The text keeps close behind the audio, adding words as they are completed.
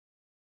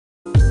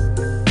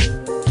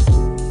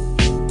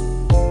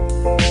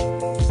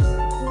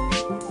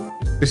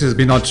This is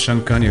Binod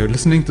Shankar and you're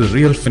listening to the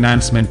Real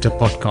Finance Mentor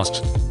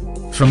podcast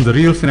from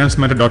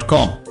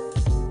therealfinancementor.com.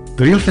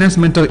 The Real Finance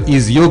Mentor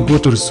is your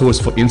go-to resource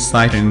for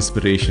insight and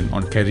inspiration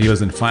on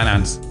careers in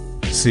finance,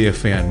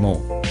 CFA and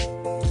more.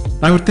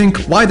 I would think,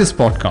 why this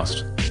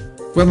podcast?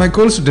 Well, my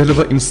goal is to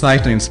deliver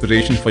insight and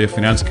inspiration for your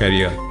finance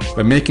career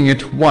by making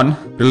it, one,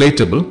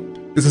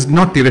 relatable. This is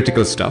not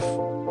theoretical stuff.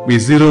 We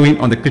zero in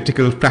on the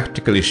critical,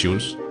 practical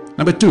issues.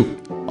 Number two,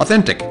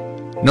 authentic.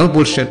 No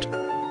bullshit,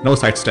 no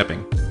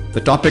sidestepping. The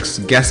topics,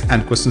 guests,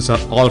 and questions are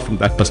all from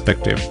that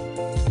perspective.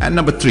 And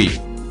number three,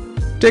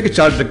 take a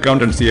chartered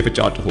accountant and CFA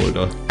charter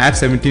holder, add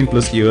 17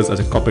 plus years as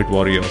a corporate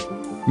warrior,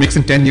 mix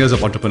in 10 years of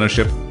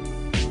entrepreneurship,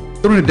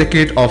 throw in a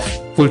decade of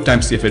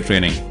full-time CFA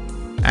training,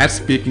 add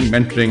speaking,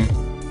 mentoring,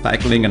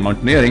 cycling, and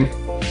mountaineering,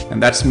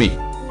 and that's me.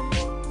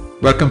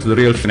 Welcome to the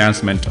Real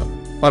Finance Mentor,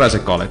 or as I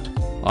call it,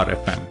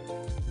 RFM.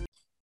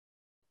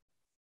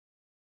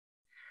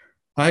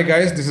 Hi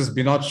guys, this is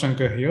Binod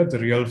Shankar here, the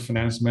Real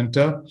Finance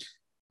Mentor,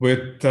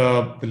 with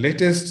the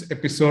latest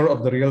episode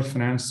of the Real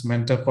Finance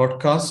Mentor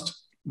podcast,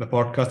 the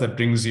podcast that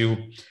brings you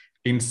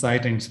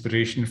insight and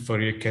inspiration for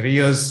your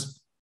careers.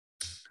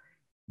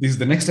 This is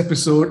the next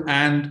episode,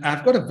 and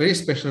I've got a very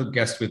special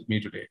guest with me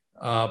today.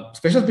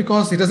 Special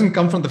because he doesn't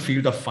come from the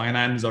field of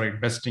finance or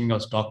investing or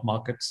stock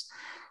markets,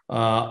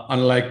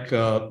 unlike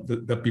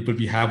the people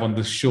we have on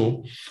this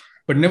show.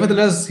 But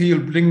nevertheless, he'll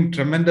bring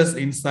tremendous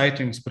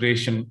insight and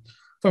inspiration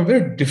from a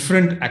very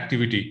different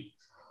activity.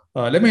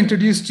 Let me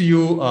introduce to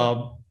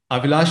you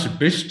Avilash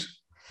Bisht.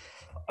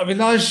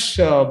 Avilash,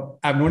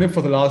 I've known him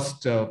for the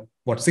last,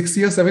 6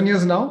 years, 7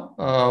 years now.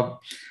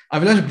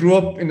 Avilash grew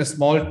up in a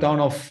small town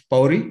of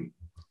Pauri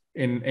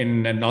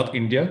in North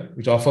India,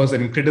 which offers an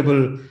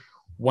incredible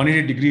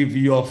 180-degree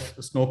view of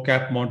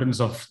snow-capped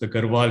mountains of the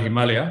Garhwal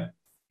Himalaya.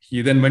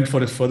 He then went for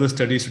his further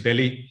studies to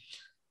Delhi,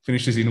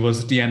 finished his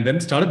university, and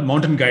then started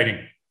mountain guiding.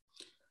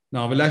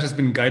 Now, Avilash has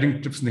been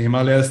guiding trips in the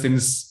Himalayas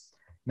since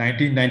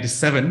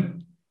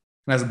 1997,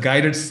 and has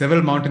guided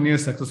several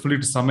mountaineers successfully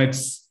to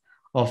summits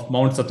of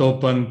Mount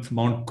Satopant,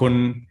 Mount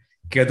Kun,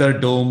 Kedar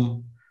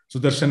Dome,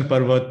 Sudarshan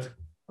Parvat,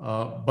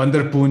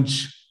 Bandar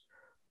Poonch,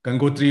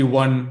 Gangotri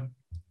 1,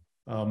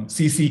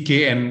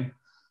 CCKN,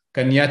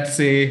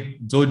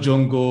 Kanyatse,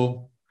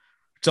 Zojongo,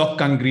 Chok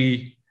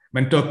Kangri,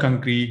 Mentor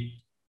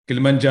Kangri,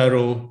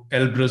 Kilimanjaro,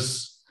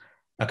 Elbrus,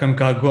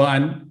 Aconcagua,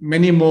 and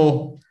many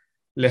more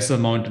lesser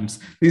mountains.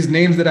 These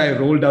names that I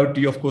rolled out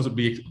to you, of course, would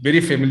be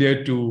very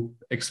familiar to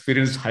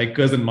experienced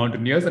hikers and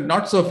mountaineers and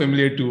not so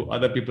familiar to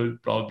other people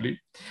probably.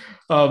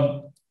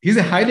 He's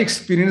a highly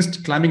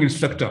experienced climbing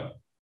instructor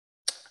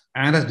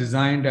and has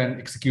designed and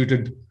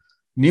executed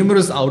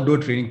numerous outdoor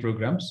training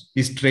programs.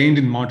 He's trained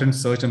in mountain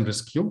search and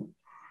rescue,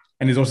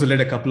 and he's also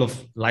led a couple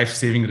of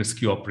life-saving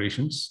rescue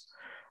operations.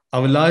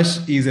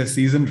 Avilash is a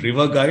seasoned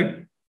river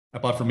guide,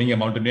 apart from being a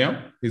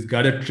mountaineer. He's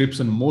guided trips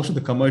on most of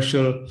the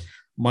commercial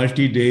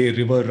multi-day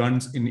river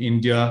runs in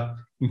India,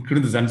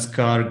 including the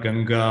Zanskar,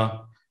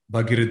 Ganga,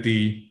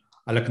 Bhagirathi,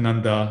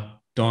 Alaknanda,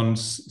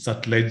 Tons,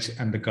 Sutlej,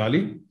 and the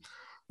Kali.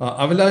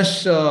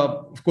 Avilash,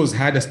 of course,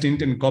 had a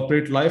stint in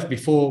corporate life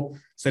before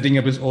setting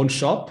up his own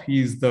shop.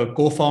 He's the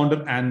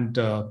co-founder and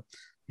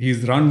he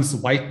runs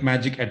White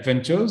Magic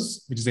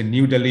Adventures, which is a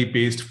New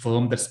Delhi-based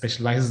firm that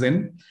specializes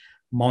in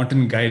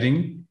mountain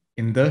guiding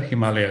in the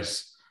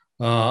Himalayas.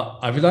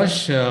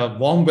 Avilash,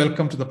 warm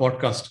welcome to the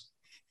podcast.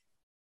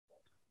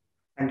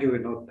 Thank you,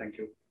 Vinod. Thank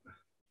you.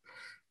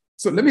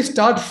 So let me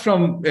start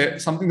from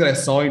something that I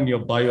saw in your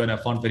bio and I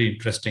found very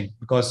interesting,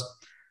 because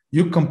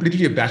you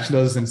completed your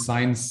bachelor's in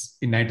science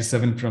in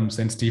 97 from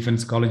St.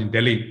 Stephen's College in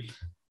Delhi.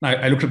 Now,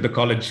 I looked at the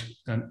college,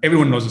 and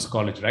everyone knows this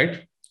college,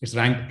 right? It's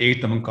ranked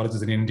 8th among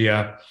colleges in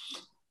India,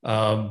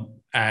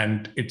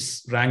 and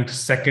it's ranked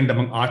 2nd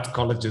among arts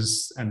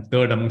colleges and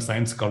 3rd among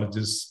science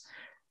colleges.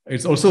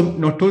 It's also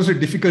notoriously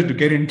difficult to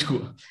get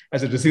into,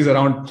 as it receives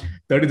around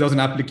 30,000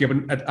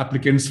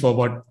 applicants for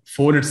about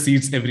 400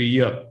 seats every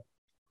year.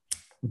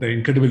 The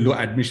incredibly low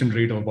admission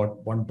rate of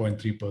about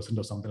 1.3%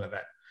 or something like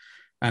that.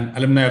 And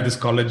alumni of this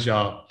college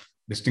are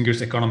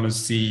distinguished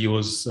economists,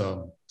 CEOs,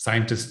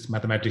 scientists,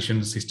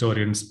 mathematicians,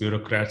 historians,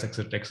 bureaucrats,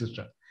 etc.,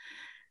 etc.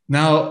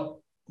 Now,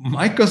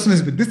 my question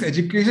is, with this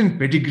education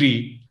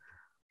pedigree,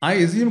 I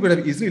assume you could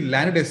have easily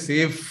landed a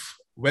safe,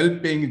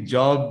 well-paying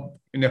job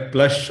in a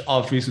plush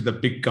office with a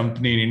big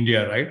company in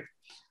India, right?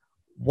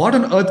 What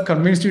on earth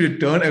convinced you to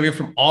turn away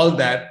from all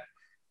that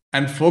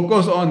and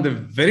focus on the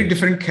very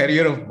different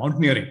career of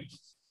mountaineering?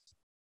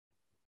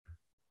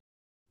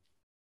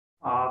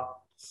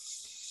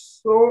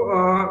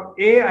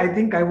 I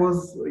think I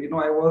was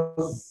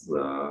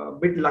a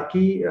bit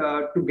lucky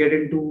to get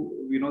into,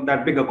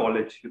 that bigger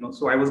college,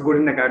 So I was good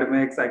in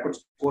academics. I could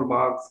score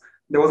marks.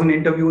 There was an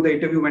interview. The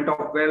interview went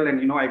off well,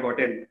 and, I got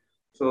in.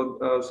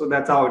 So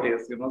that's how it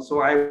is,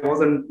 So I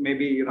wasn't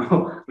maybe,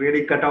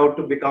 really cut out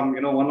to become,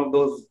 one of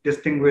those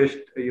distinguished,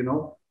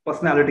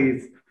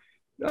 personalities.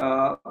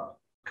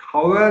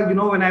 However,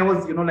 when I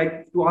was,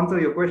 to answer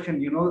your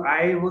question,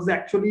 I was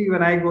actually,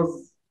 when I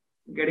was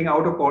getting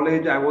out of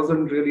college, I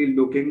wasn't really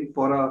looking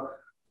for a,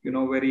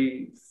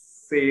 very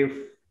safe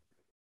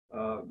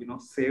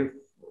safe,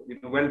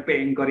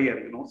 well-paying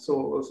career.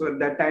 So at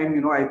that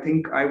time, I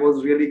think I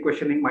was really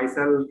questioning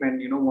myself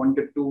and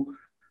wanted to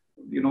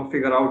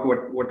figure out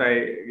what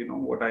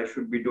I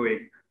should be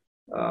doing.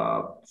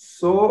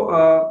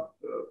 So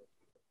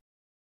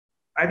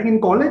I think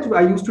in college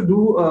I used to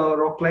do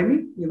rock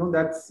climbing.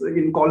 That's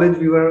in college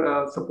we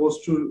were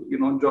supposed to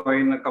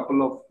join a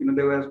couple of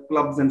there were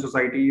clubs and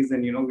societies,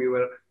 and we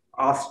were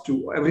asked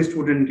to, every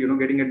student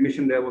getting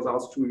admission there was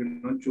asked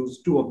to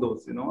choose two of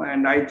those.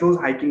 And I chose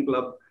hiking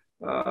club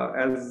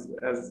as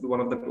one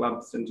of the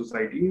clubs and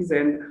societies,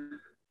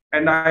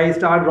 and I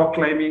started rock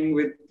climbing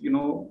with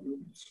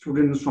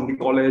students from the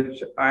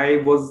college.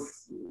 I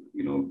was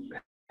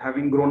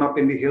having grown up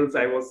in the hills,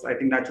 I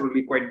think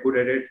naturally quite good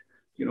at it.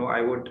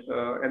 I would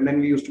and then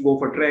we used to go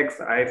for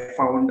treks. I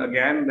found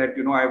again that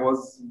I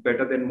was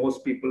better than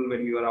most people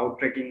when we were out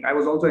trekking. I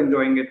was also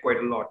enjoying it quite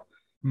a lot.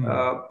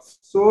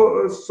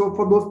 So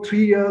for those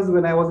 3 years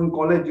when I was in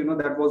college,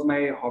 that was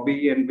my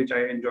hobby, and which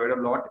I enjoyed a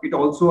lot. It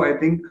also, I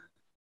think,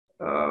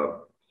 uh,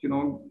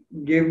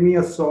 gave me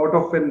a sort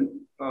of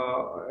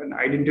an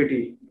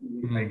identity,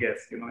 I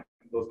guess, in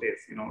those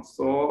days.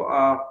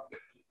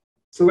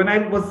 So when I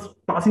was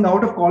passing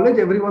out of college,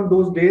 everyone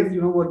those days,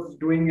 was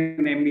doing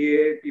an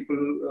MBA.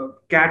 People,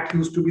 CAT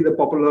used to be the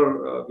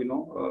popular,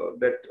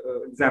 that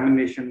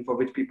examination for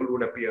which people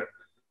would appear.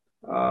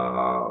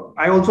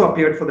 I also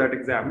appeared for that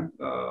exam,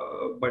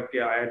 but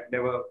yeah, I had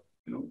never,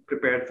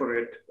 prepared for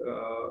it.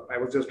 I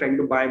was just trying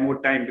to buy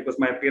more time because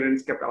my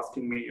parents kept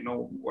asking me,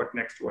 what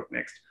next, what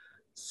next.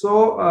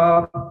 So,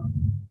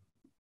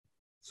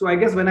 so I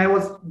guess when I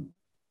was,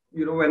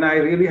 when I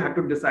really had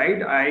to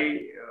decide,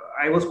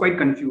 I was quite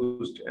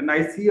confused, and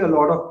I see a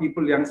lot of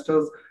people,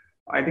 youngsters.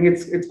 I think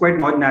it's quite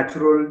not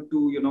natural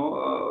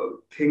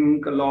to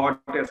think a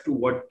lot as to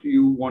what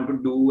you want to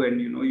do,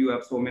 and you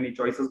have so many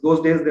choices.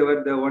 Those days there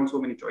weren't so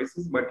many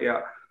choices, but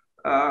yeah,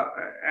 uh,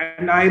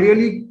 and I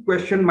really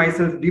questioned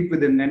myself deep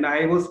within, and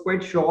I was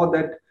quite sure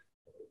that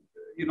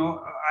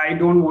I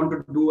don't want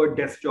to do a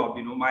desk job.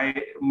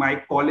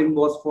 My calling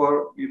was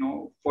for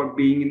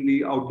being in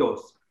the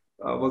outdoors,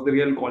 was the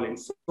real calling.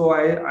 So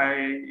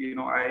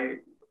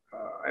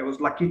I was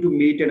lucky to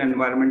meet an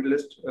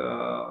environmentalist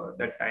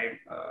that time,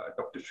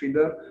 Dr.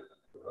 Sridhar,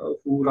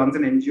 who runs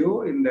an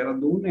NGO in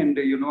Dehradun, and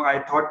I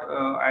thought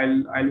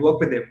I'll work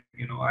with him.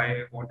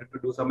 I wanted to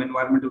do some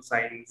environmental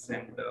science,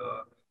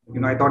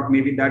 and I thought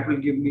maybe that will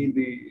give me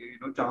the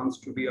chance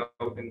to be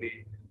out in the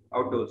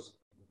outdoors.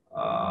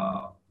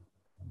 Uh,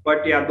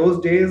 but yeah, those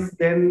days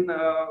then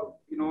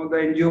the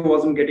NGO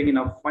wasn't getting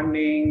enough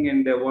funding,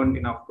 and there weren't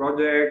enough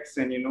projects,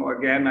 and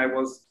again I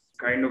was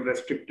kind of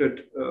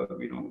restricted,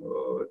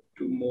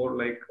 to more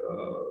like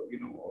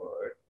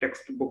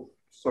textbook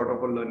sort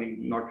of a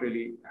learning, not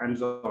really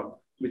hands-on,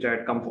 which I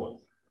had come for.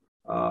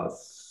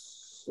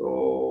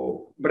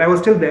 So, but I was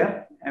still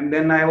there, and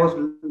then I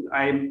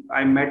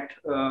met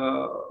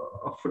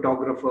a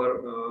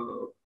photographer,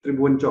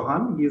 Tribhuvan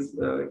Chauhan.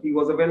 He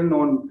was a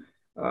well-known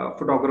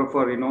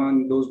photographer,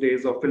 in those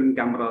days of film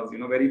cameras,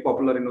 very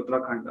popular in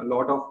Uttarakhand. A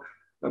lot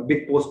of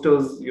big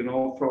posters,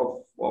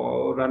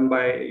 run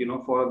by,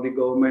 for the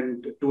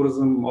government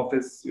tourism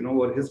office,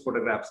 were his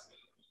photographs.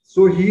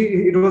 So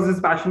it was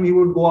his passion. He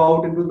would go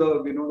out into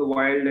the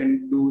wild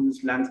and do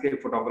this landscape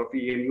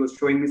photography, and he was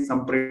showing me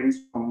some prints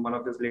from one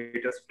of his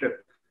latest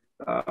trip,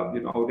 out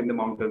in the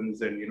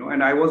mountains,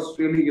 and I was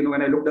really,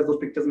 when I looked at those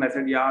pictures and I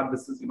said, yeah,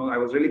 this is, I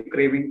was really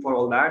craving for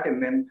all that.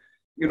 And then,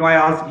 I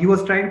asked, he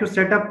was trying to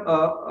set up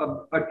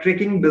a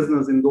trekking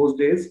business in those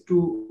days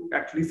to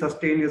actually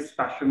sustain his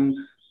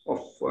passion of,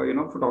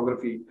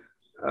 photography.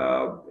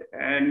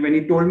 And when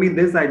he told me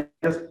this, I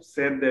just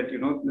said that,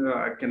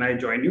 can I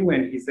join you?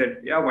 And he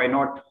said, yeah, why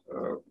not?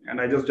 And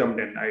I just jumped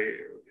in.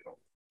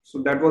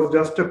 So that was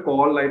just a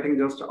call, I think,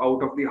 just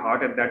out of the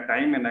heart at that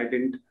time. And I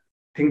didn't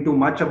think too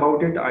much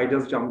about it. I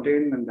just jumped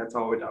in, and that's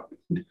how it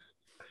happened.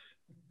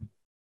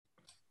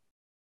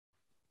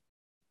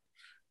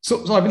 So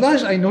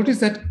Avilash, I noticed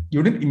that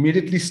you didn't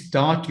immediately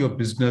start your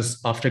business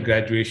after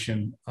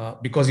graduation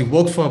because you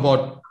worked for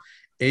about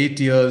 8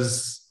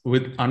 years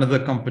with another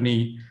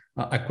company,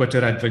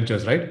 Equator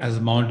Adventures, right, as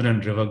a mountain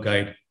and river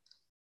guide.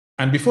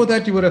 And before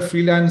that, you were a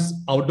freelance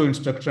outdoor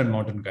instructor and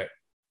mountain guide.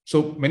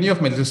 So many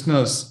of my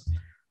listeners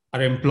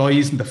are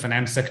employees in the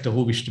finance sector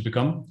who wish to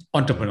become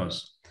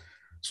entrepreneurs.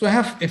 So I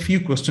have a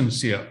few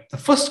questions here. The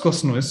first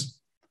question is,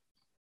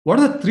 what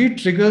are the 3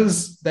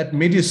 triggers that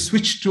made you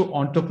switch to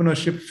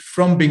entrepreneurship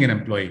from being an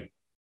employee?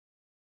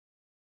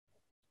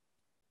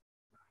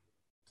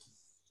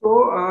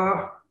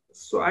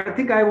 So I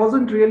think I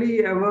wasn't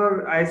really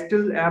ever, I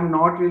still am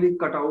not really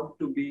cut out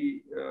to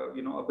be,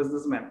 a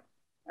businessman.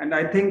 And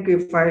I think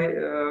if I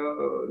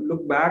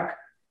look back,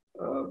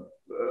 uh,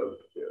 uh,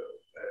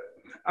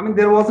 I mean,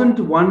 there wasn't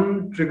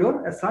one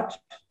trigger as such.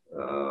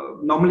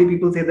 Normally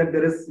people say that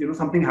there is,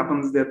 something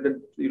happens that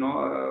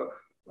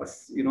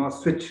a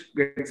switch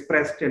gets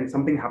pressed and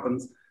something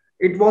happens.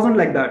 It wasn't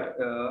like that.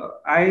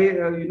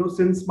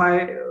 Since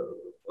my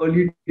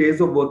early days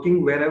of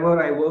working,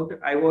 wherever I worked,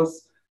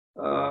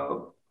 uh,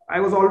 I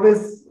was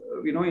always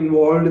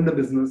involved in the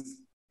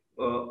business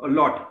a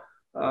lot.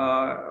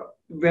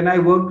 When I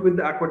worked with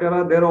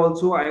Aquaterra, there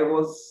also I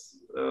was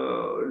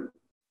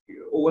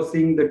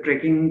overseeing the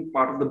trekking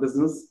part of the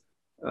business,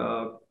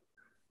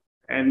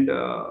 and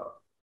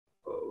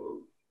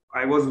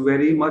I was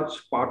very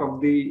much part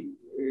of the,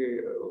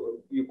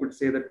 you could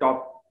say, the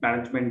top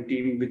management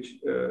team,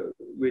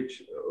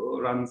 which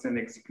runs and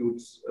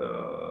executes,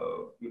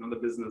 the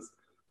business.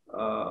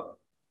 Uh,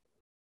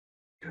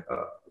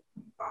 uh,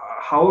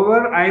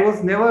 However, I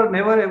was never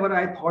ever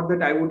I thought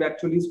that I would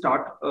actually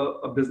start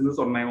a business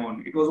on my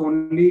own. It was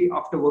only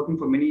after working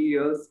for many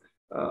years,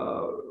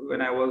 uh,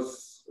 when I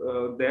was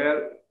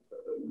there,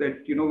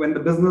 that when the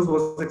business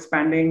was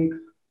expanding,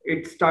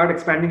 it started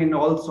expanding in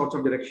all sorts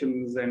of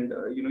directions. And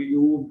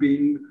you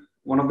being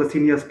one of the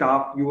senior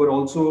staff, you were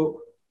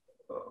also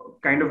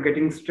kind of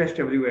getting stretched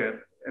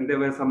everywhere, and there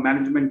were some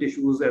management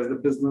issues as the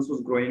business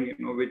was growing,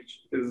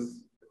 which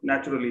is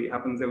naturally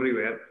happens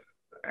everywhere.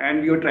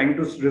 And we were trying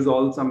to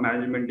resolve some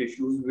management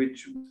issues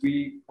which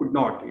we could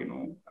not,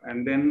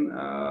 and then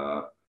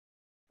uh,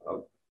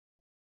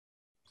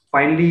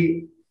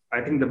 finally, I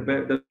think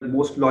the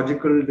most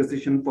logical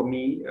decision for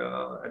me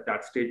at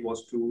that stage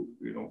was to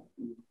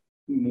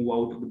move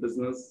out of the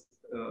business,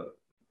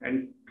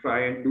 and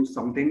try and do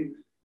something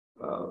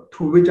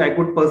through which I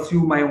could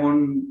pursue my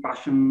own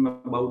passion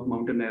about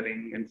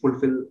mountaineering and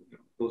fulfill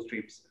those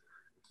dreams.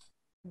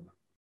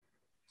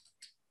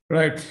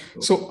 Right.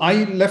 So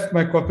I left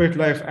my corporate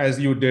life as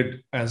you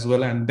did as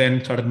well, and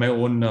then started my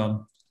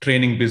own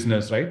training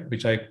business, right,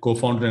 which I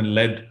co-founded and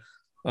led.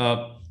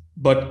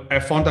 But I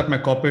found that my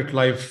corporate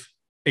life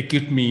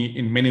equipped me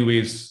in many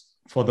ways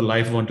for the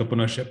life of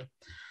entrepreneurship.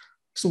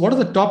 So, what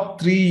are the top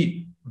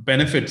three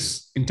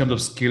benefits in terms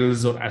of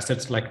skills or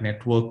assets like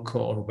network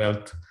or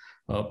wealth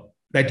uh,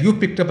 that you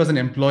picked up as an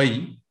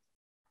employee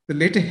that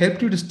later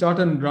helped you to start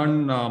and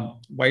run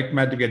White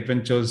Magic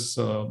Adventures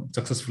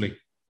successfully?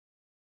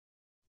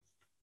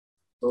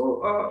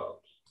 So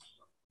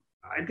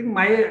I think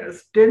my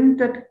stint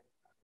at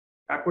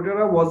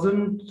Aquaterra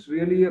wasn't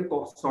really a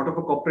sort of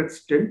a corporate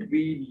stint.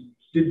 We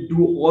did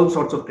do all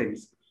sorts of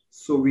things.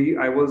 So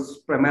I was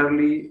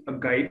primarily a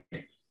guide.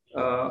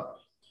 Uh,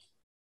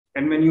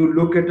 and when you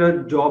look at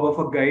a job of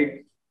a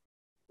guide,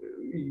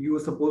 you're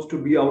supposed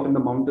to be out in the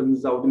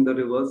mountains, out in the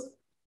rivers.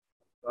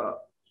 Uh,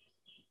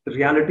 the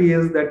reality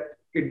is that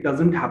it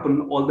doesn't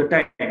happen all the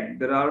time.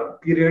 There are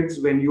periods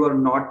when you are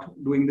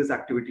not doing this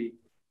activity.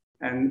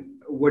 And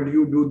what do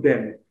you do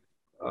then?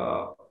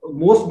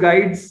 Most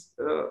guides,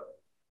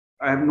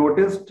 I have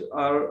noticed,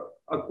 are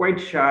quite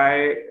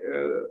shy.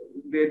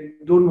 They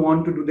don't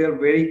want to do. They're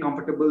very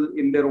comfortable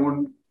in their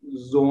own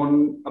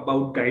zone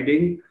about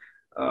guiding,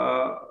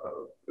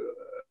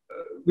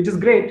 which is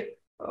great.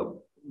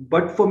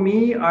 But for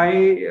me,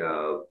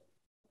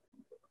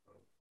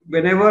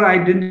 whenever I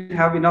didn't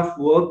have enough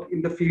work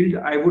in the field,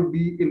 I would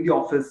be in the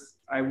office.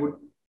 I would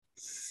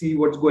see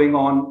what's going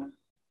on,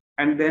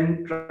 and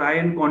then try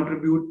and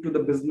contribute to the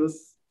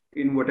business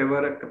in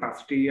whatever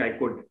capacity I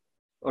could.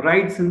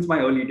 Right since my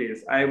early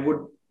days, I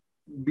would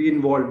be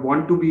involved,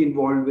 want to be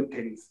involved with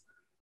things.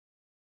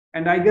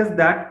 And I guess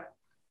that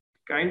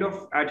kind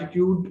of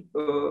attitude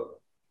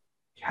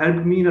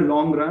helped me in a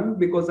long run,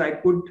 because I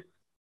could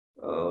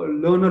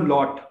learn a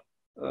lot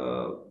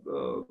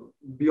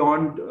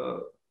beyond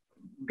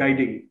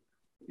guiding.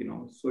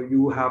 So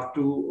you have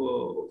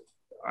to.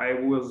 I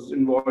was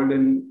involved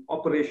in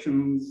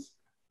operations.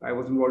 I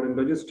was involved in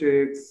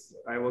logistics.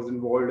 I was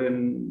involved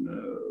in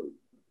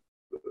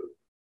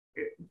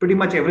pretty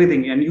much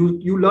everything, and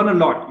you learn a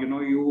lot.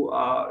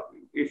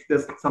 If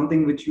there's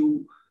something which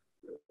you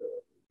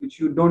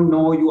don't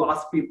know, you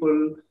ask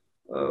people.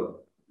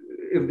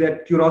 If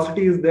that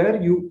curiosity is there,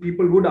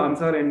 people would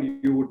answer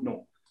and you would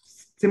know.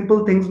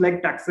 Simple things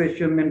like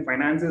taxation and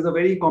finance is a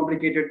very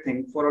complicated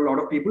thing for a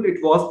lot of people.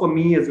 It was for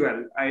me as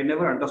well. I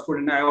never understood,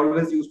 and I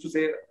always used to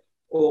say,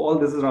 "Oh, all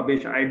this is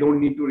rubbish. I don't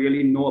need to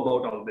really know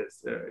about all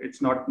this.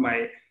 It's not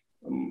my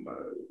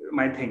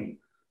thing."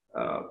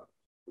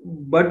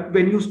 But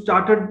when you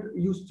started,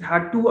 you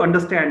had to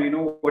understand,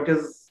 what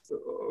is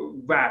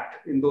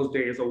VAT in those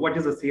days, or what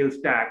is a sales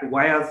tax?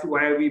 Why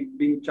are we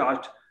being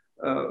charged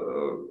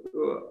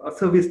a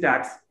service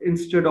tax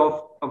instead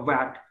of a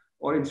VAT,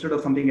 or instead of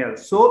something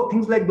else? So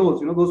things like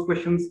those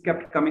questions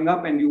kept coming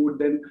up, and you would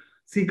then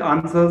seek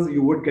answers.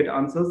 You would get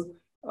answers.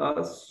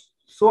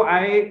 So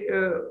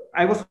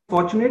I was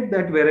fortunate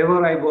that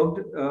wherever I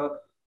worked,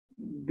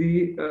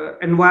 the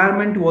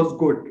environment was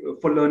good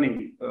for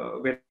learning.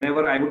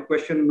 Whenever I would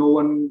question, no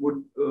one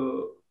would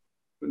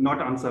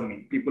not answer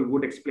me. People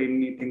would explain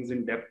me things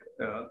in depth,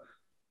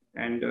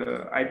 and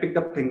I picked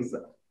up things.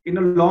 In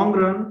a long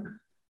run,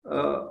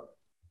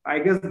 I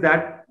guess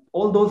that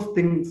all those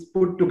things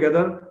put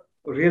together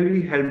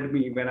really helped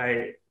me when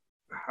I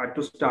had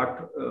to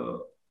start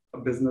a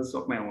business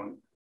of my own.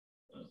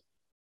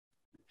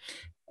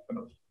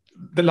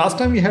 The last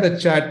time we had a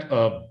chat,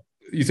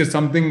 you said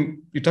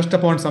something, you touched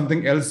upon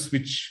something else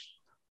which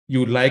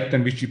you liked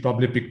and which you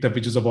probably picked up,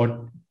 which is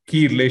about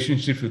key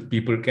relationships with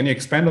people. Can you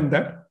expand on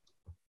that?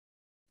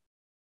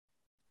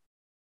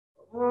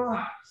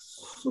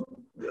 So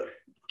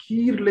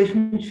key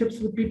relationships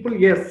with people,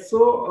 yes.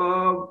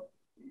 So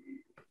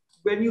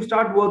when you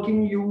start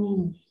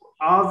working,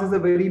 ours is a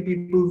very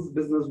people's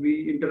business.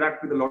 We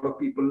interact with a lot of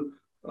people,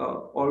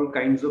 all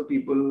kinds of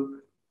people,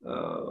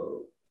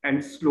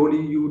 and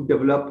slowly you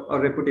develop a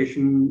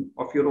reputation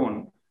of your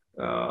own.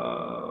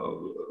 Uh,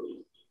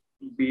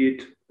 be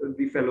it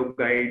the fellow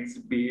guides,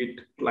 be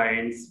it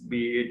clients,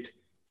 be it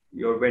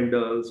your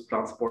vendors,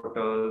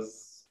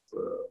 transporters.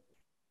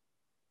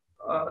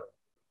 Uh,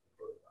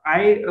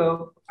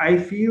 I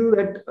feel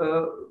that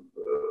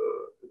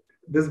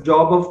this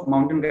job of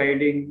mountain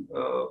guiding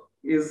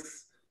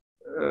is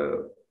uh,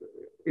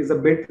 is a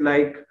bit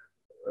uh,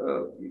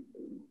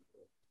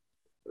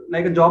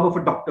 like a job of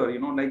a doctor.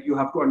 Like you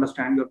have to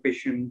understand your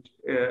patient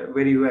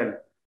very well.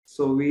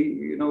 So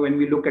when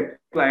we look at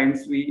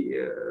clients, we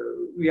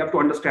have to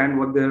understand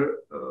what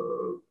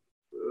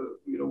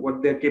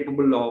they're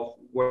capable of,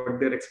 what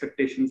their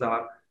expectations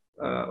are,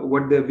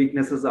 what their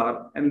weaknesses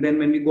are, and then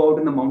when we go out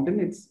in the mountain,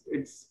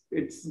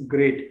 it's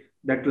great,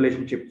 that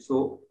relationship.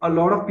 So a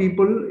lot of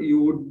people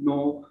you would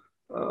know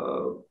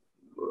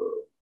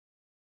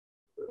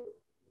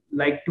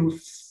like to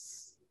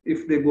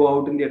if they go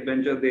out in the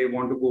adventure, they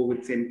want to go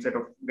with same set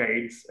of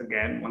guides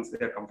again once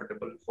they are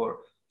comfortable for.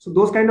 So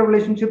those kind of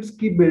relationships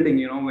keep building.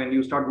 When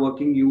you start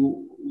working,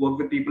 you work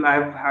with people.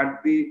 I've had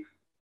the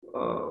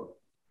uh,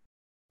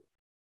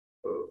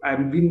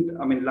 I've been,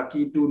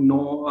 lucky to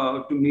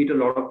know, to meet a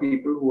lot of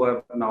people who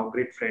are now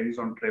great friends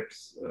on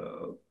trips.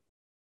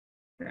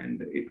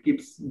 And it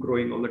keeps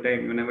growing all the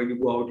time. Whenever you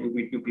go out, you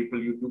meet new people,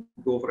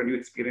 go for a new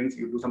experience,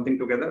 you do something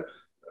together,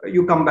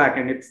 you come back,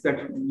 and it's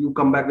that you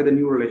come back with a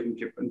new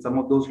relationship. And some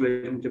of those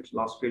relationships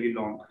last really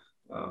long.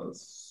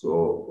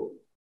 So,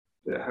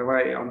 have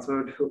I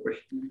answered your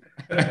question?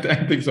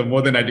 I think so,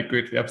 more than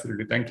adequately.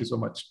 Absolutely. Thank you so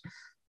much.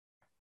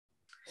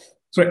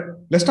 So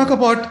let's talk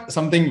about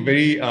something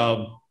very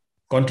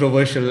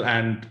controversial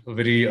and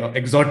very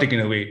exotic in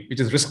a way, which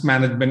is risk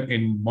management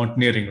in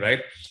mountaineering,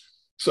 right?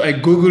 So I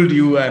Googled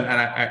you and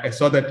I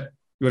saw that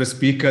you were a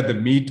speaker at the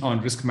Meet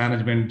on Risk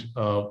Management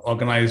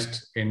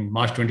organized in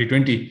March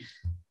 2020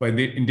 by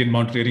the Indian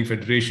Mountaineering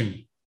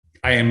Federation,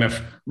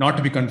 IMF, not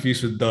to be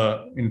confused with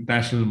the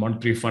International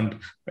Monetary Fund,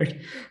 right?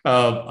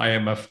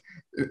 IMF.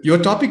 Your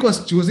topic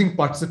was choosing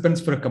participants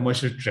for a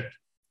commercial trip.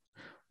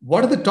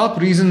 What are the top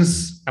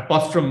reasons,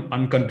 apart from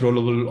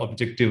uncontrollable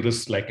objective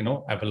risks like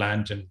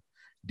avalanche and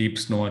deep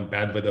snow and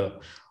bad weather,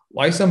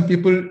 why some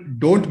people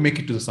don't make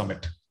it to the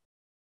summit?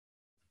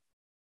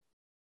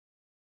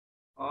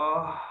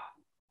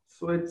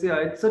 So it's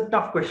a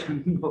tough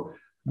question.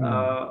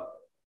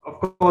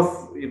 Of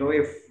course,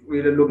 if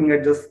we're looking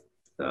at just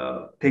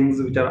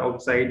things which are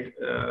outside,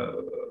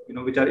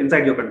 which are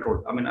inside your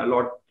control. A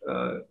lot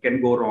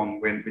can go wrong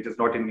which is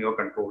not in your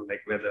control,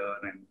 like weather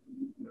and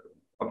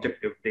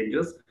objective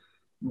dangers.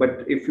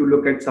 But if you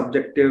look at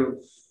subjective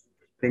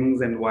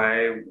things and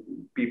why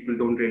people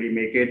don't really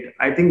make it,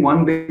 I think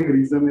one big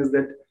reason is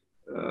that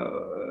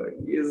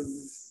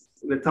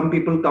some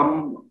people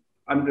come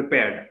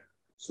unprepared,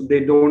 so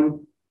they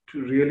don't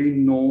really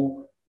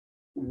know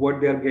what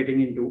they are getting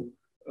into.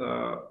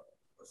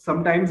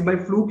 Sometimes by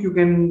fluke you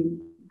can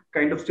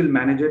kind of still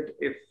manage it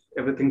if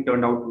everything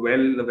turned out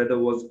well, the weather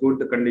was good,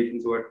 the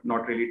conditions were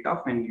not really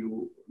tough, and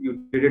you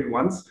did it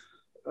once.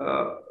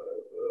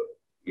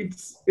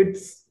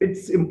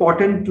 It's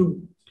important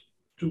to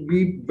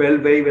be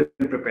very well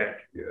prepared.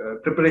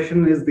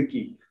 Preparation is the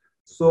key.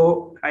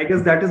 So I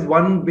guess that is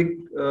one big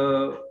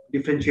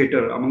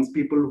differentiator amongst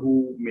people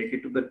who make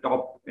it to the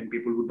top and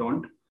people who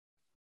don't.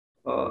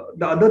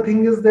 The other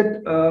thing is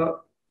that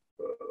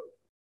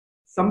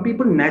some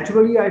people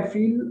naturally, I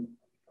feel,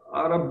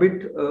 are a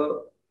bit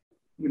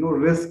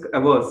risk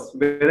averse.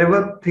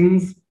 Wherever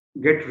things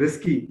get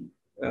risky,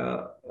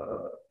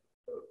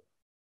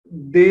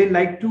 they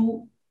like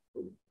to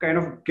kind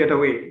of get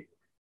away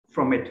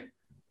from it.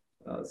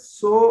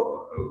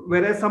 So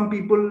whereas some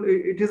people,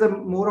 it is a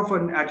more of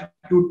an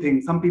attitude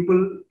thing. Some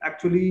people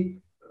actually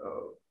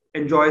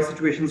enjoy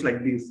situations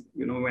like these,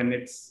 when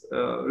it's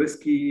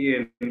risky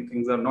and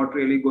things are not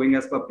really going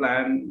as per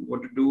plan,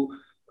 what to do,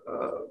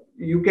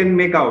 you can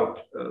make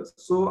out.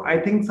 So I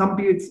think some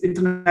people, it's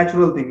a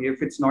natural thing.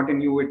 If it's not in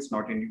you, it's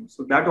not in you.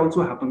 So that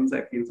also happens,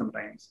 I feel,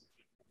 sometimes.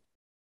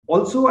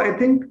 Also, I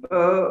think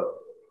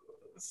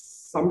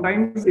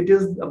sometimes it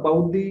is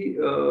about the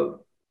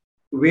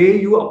way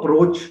you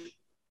approach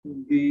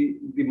the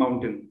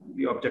mountain,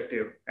 the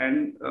objective.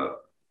 And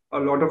a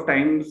lot of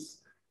times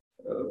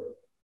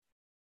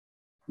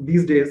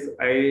these days,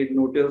 I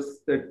notice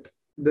that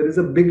there is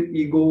a big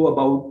ego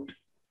about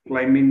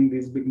climbing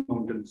these big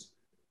mountains.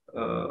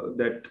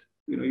 That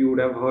you would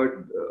have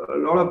heard a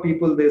lot of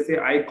people, they say,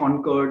 I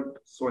conquered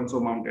so and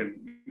so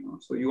mountain.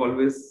 So you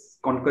always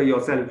conquer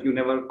yourself, you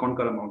never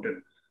conquer a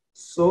mountain.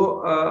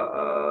 So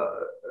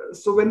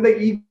so when the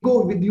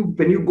ego with you,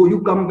 when you go,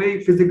 you come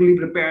very physically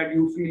prepared,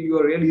 you feel you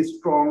are really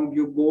strong,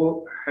 you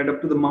go head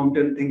up to the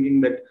mountain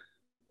thinking that,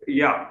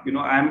 yeah,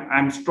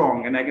 I'm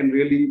strong and I can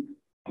really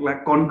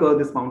like conquer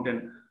this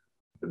mountain.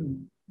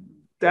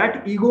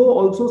 that ego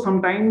also,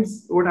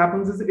 sometimes what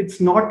happens is,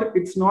 it's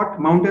not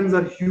mountains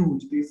are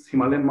huge, these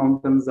Himalayan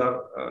mountains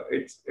are,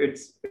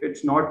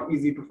 it's not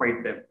easy to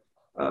fight them.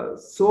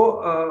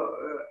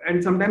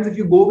 And sometimes if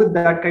you go with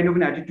that kind of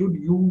an attitude,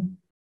 you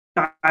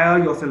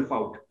tire yourself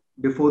out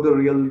before the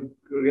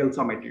real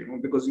summit,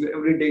 because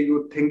every day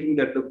you're thinking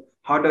that the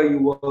harder you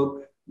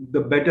work,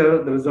 the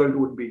better the result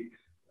would be.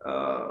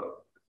 uh,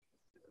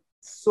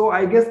 so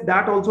I guess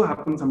that also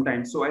happens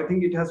sometimes. So I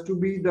think it has to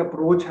be, the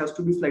approach has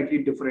to be slightly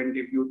different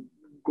if you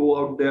go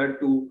out there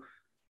to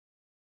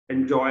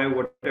enjoy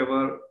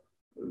whatever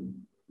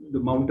the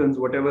mountains,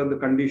 whatever the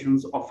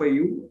conditions offer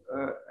you.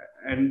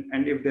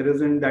 And if there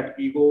isn't that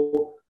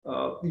ego,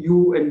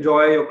 you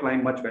enjoy your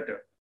climb much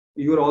better.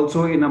 You're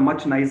also in a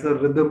much nicer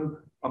rhythm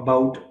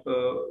about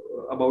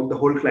the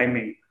whole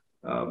climbing,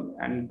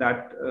 and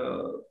that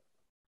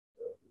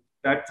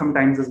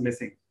sometimes is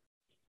missing.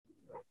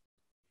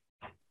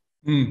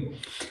 I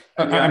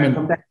And mean,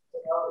 sometimes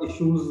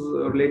issues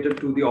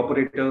related to the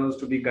operators,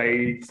 to the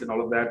guides, and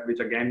all of that, which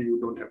again you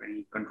don't have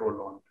any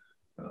control on.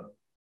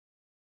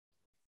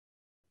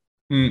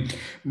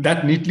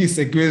 that neatly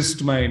segues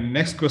to my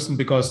next question,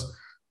 because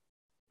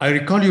I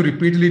recall you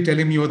repeatedly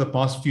telling me over the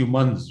past few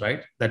months,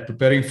 right, that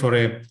preparing for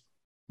a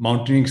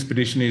mountaineering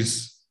expedition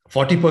is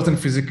 40%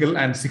 physical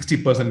and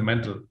 60%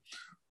 mental.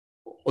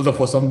 Although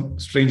for some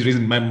strange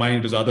reason, my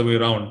mind was the other way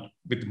around,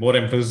 with more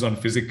emphasis on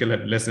physical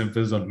and less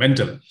emphasis on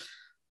mental.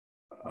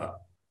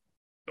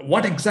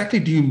 What exactly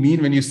do you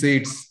mean when you say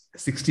it's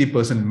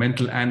 60%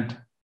 mental? And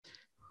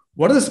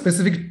what are the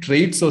specific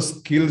traits or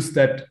skills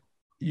that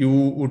you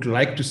would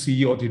like to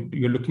see, or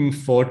you're looking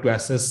for to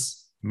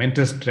assess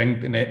mental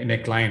strength in a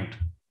client?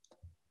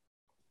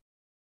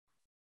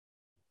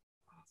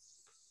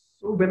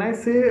 So when I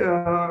say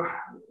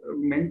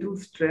mental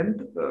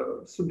strength,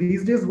 so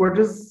these days what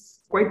is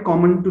quite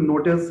common to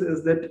notice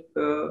is that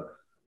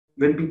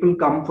when people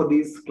come for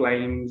these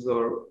climbs,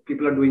 or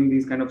people are doing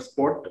these kind of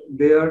sport,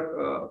 they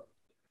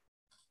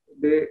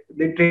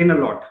train a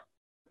lot.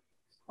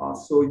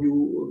 So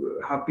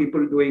you have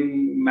people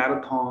doing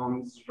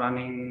marathons,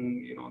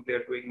 running,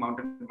 they're doing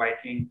mountain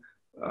biking,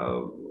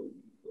 a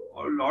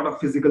lot of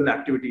physical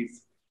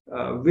activities,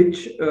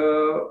 which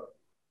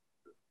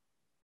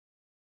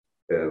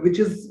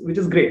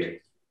is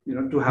great,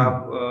 to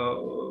have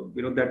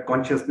that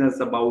consciousness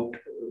about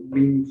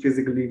being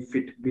physically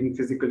fit, being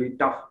physically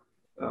tough.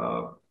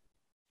 Uh,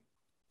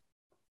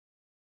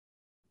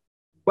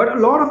 but a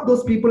lot of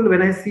those people,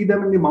 when I see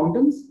them in the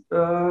mountains,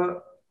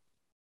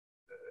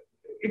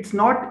 it's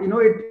not,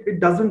 it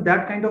doesn't,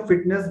 that kind of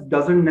fitness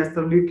doesn't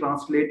necessarily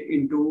translate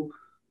into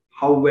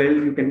how well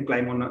you can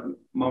climb on a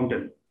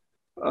mountain,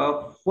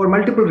 for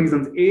multiple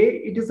reasons.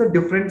 It is a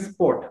different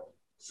sport,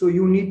 so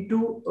you need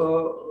to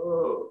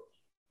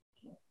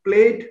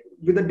play it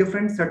with a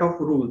different set of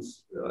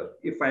rules,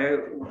 if I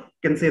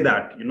can say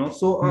that.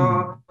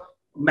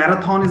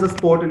 Marathon is a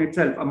sport in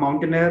itself. A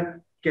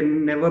mountaineer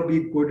can never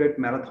be good at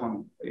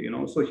marathon,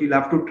 so he'll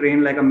have to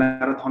train like a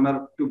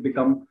marathoner to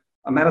become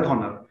a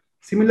marathoner.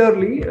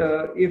 Similarly,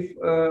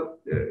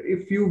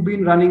 if you've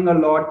been running a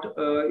lot,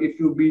 if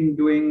you've been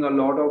doing a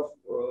lot of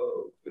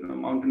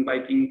mountain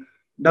biking,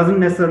 doesn't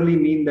necessarily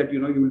mean that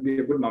you will be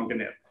a good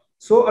mountaineer.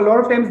 So a lot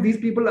of times these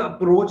people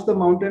approach the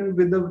mountain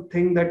with the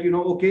thing that,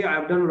 okay,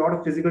 I've done a lot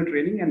of physical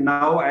training and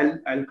now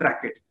I'll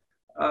crack it.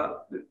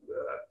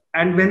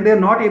 And when they're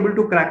not able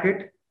to crack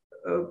it,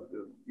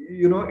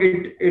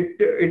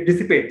 it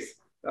dissipates,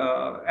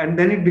 and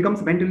then it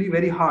becomes mentally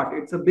very hard.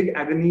 It's a big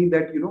agony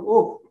that,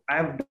 oh,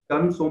 I've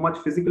done so much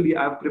physically,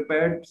 I've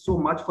prepared so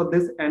much for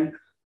this, and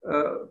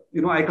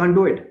I can't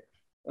do it.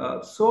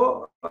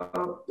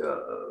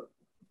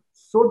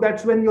 So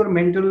that's when your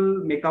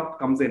mental makeup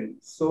comes in.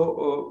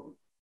 So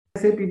I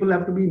say people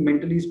have to be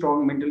mentally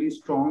strong.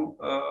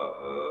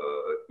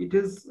 It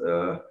is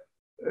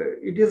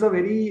a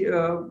very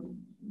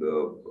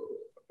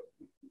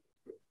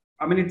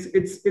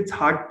it's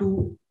hard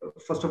to,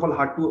 first of all,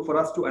 for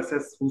us to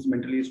assess who's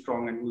mentally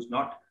strong and who's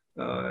not.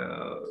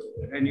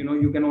 And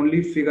you can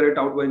only figure it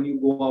out when you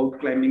go out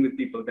climbing with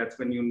people. That's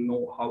when you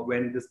know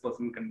when this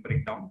person can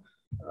break down.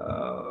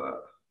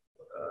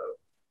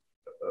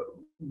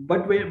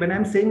 But when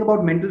I'm saying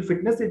about mental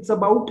fitness, it's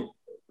about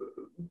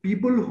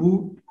people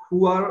who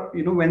are,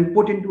 when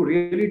put into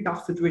really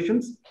tough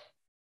situations,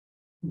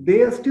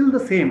 they are still the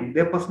same.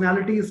 Their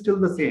personality is still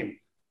the same.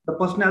 The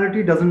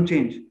personality doesn't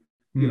change,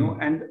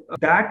 and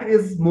that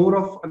is more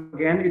of,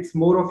 again, it's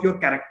more of your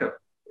character.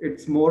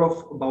 It's more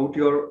of about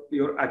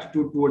your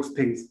attitude towards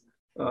things.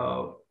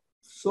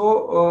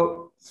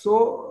 So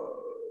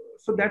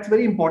that's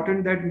very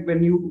important, that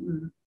when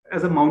you,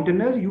 as a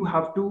mountaineer, you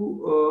have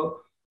to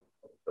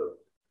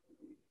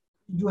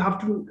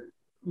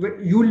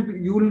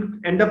you'll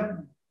end up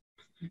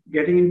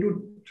getting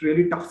into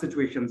really tough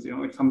situations.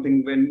 It's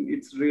something when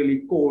it's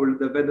really cold,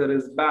 the weather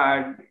is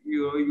bad,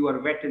 you are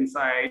wet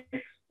inside.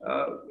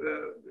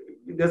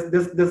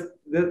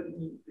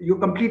 You're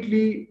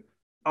completely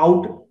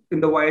out in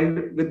the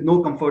wild with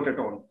no comfort at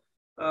all.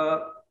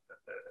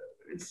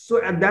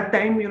 So at that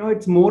time,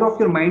 it's more of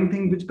your mind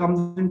thing which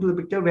comes into the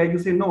picture, where you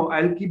say, no,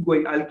 I'll keep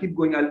going, I'll keep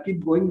going, I'll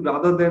keep going,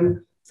 rather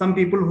than some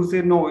people who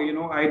say, no,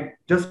 I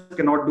just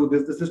cannot do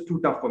this. This is too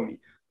tough for me.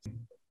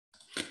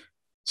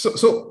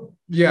 So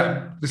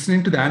yeah,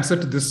 listening to the answer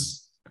to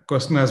this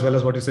question as well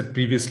as what you said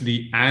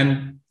previously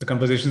and the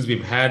conversations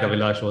we've had,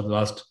 Avilash, over the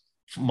last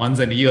months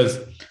and years.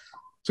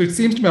 So it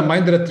seems to my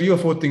mind there are 3 or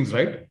 4 things,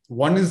 right?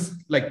 One is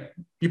like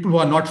people who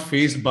are not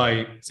faced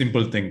by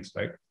simple things,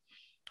 right?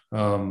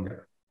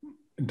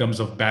 In terms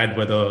of bad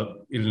weather,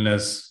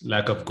 illness,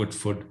 lack of good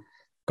food,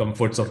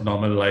 comforts of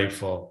normal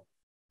life, or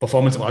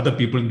performance of other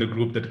people in the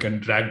group that can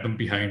drag them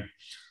behind.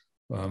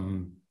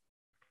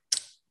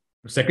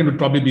 Second would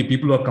probably be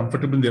people who are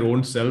comfortable in their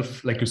own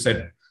self, like you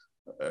said,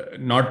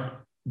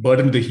 not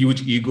burdened with a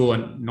huge ego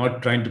and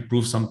not trying to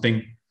prove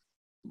something,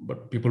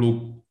 but people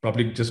who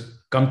probably just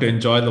come to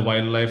enjoy the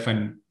wildlife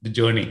and the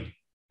journey.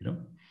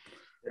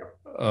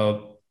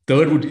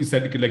 Third would,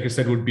 like you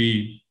said, would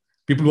be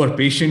people who are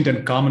patient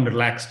and calm and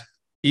relaxed,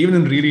 even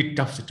in really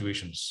tough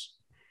situations.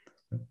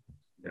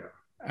 Yeah.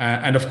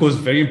 And of course,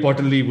 very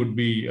importantly, would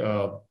be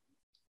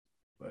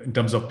in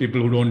terms of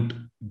people who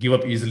don't give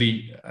up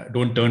easily,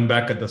 don't turn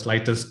back at the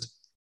slightest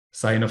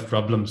sign of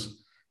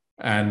problems.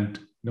 And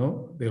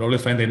they'll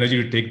always find the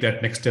energy to take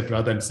that next step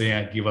rather than say,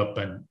 I give up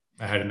and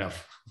I had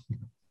enough.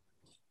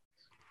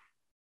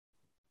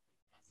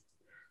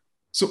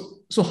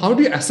 So how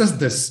do you assess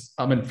this?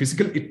 I mean,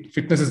 physical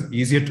fitness is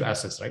easier to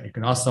assess, right? You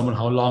can ask someone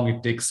how long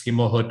it takes him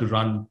or her to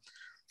run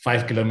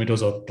 5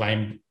 kilometers or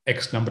climb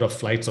X number of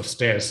flights of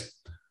stairs.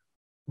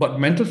 But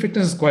mental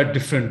fitness is quite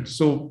different.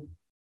 So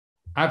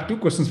I have 2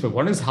 questions for you.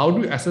 One is, how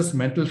do you assess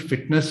mental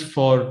fitness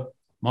for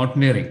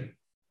mountaineering?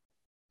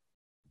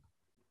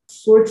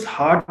 So it's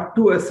hard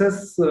to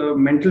assess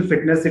mental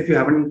fitness if you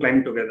haven't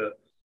climbed together.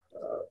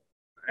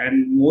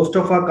 And most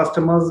of our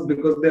customers,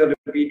 because they're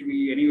repeat,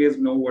 we anyways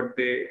know what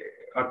they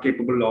are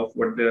capable of,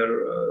 what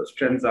their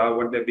strengths are,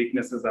 what their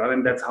weaknesses are,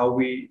 and that's how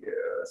we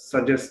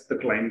suggest the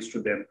climbs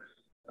to them.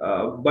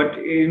 But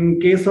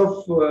in case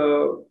of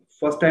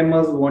first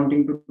timers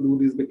wanting to do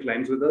these big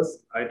climbs with us,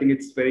 I think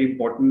it's very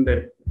important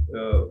that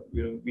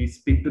we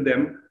speak to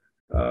them.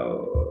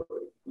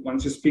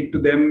 Once you speak to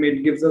them,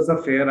 it gives us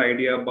a fair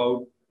idea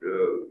about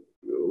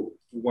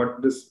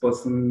what this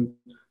person's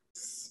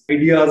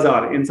ideas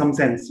are, in some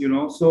sense.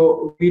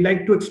 So we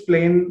like to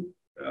explain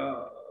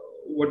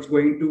what's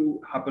going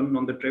to happen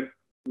on the trip.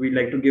 We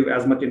like to give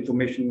as much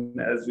information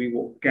as we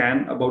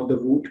can about the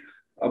route,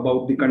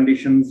 about the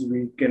conditions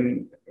we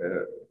can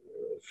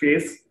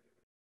face,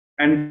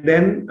 and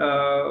then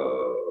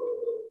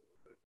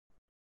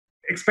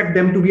expect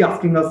them to be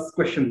asking us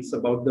questions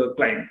about the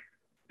climb.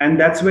 And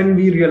that's when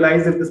we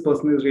realize if this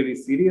person is really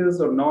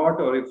serious or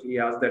not, or if he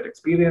has that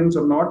experience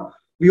or not.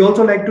 We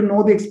also like to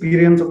know the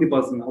experience of the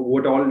person.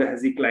 What all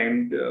has he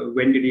climbed?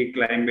 When did he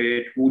climb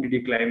it? Who did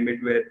he climb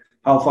it with?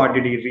 How far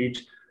did he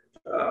reach?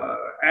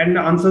 And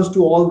answers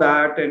to all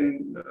that,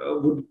 and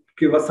would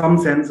give us some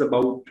sense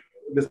about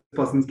this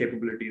person's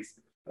capabilities.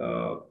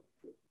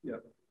 Yeah.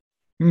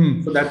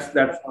 So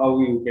that's how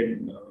you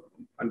can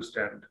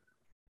understand.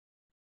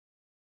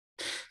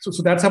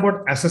 So that's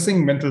about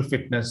assessing mental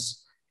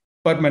fitness.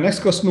 But my next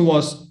question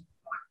was,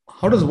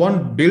 how does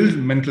one build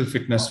mental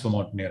fitness for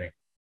mountaineering?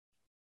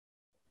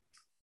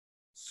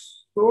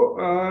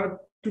 So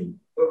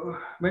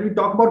when we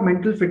talk about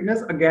mental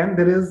fitness, again,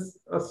 there is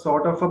a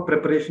sort of a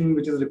preparation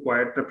which is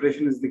required.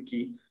 Preparation is the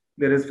key.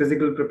 There is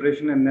physical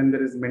preparation, and then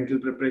there is mental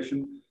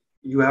preparation.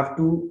 You have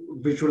to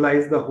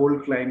visualize the whole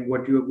climb,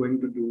 what you are going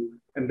to do,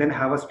 and then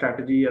have a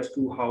strategy as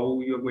to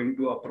how you're going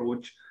to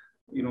approach,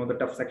 the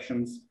tough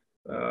sections.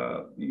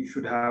 You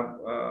should have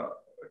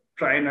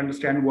try and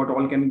understand what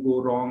all can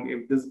go wrong.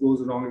 If this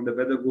goes wrong, if the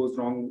weather goes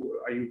wrong,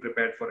 are you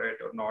prepared for it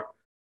or not?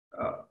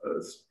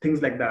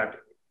 Things like that.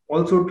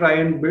 Also try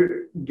and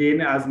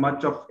gain as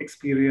much of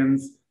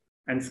experience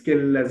and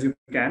skill as you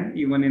can,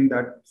 even in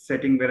that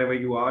setting, wherever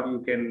you are.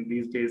 You can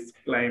these days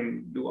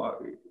climb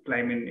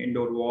in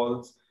indoor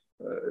walls.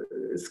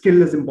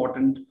 Skill is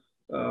important.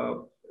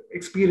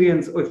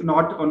 Experience, if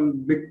not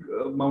on big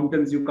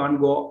mountains, you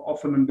can't go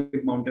often on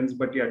big mountains,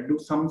 but yeah, do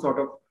some sort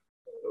of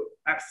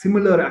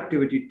similar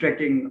activity,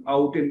 trekking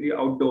out in the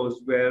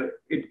outdoors, where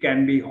it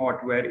can be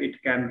hot, where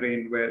it can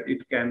rain, where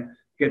it can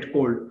get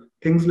cold,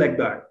 things like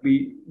that.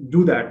 We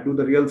do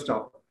the real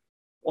stuff.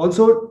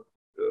 Also,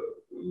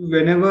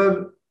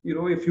 whenever,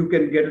 if you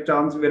can get a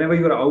chance, whenever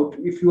you're out,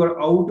 if you are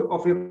out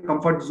of your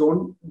comfort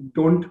zone,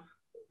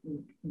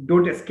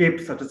 don't escape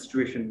such a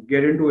situation.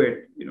 Get into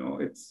it.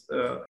 It's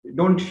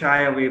don't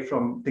shy away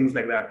from things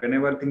like that.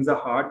 Whenever things are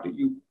hard,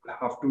 you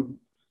have to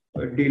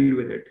deal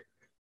with it.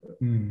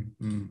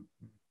 Mm-hmm.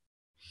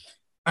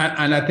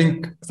 And I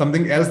think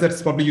something else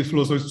that's probably useful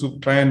also is to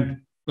try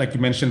and, like you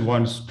mentioned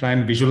once, try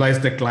and visualize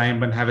the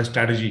climb and have a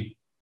strategy.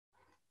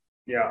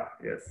 Yeah.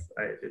 Yes,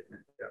 I did.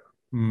 Yeah.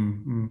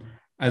 Mm-hmm.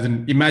 As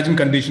in, imagine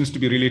conditions to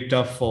be really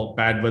tough for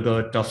bad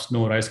weather, tough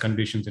snow, ice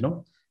conditions,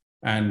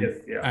 and yes,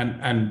 yeah.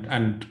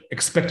 and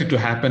expect it to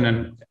happen,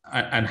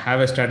 and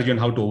have a strategy on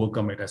how to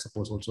overcome it, I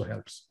suppose, also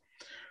helps.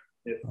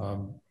 Yes.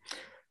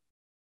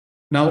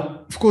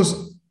 Now, of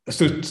course,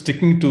 still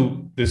sticking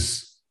to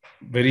this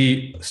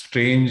very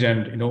strange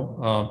and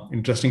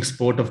interesting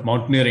sport of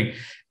mountaineering,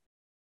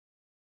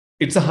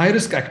 it's a high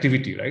risk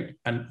activity, right?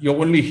 And you're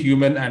only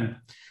human, and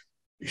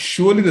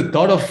surely the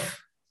thought of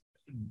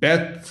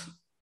death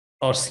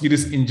or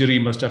serious injury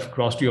must have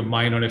crossed your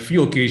mind on a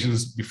few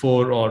occasions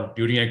before or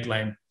during a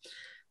climb.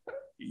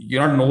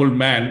 You're not an old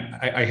man.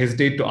 I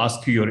hesitate to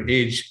ask you your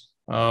age,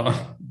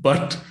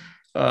 but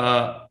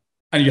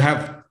and you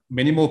have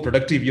many more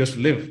productive years to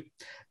live.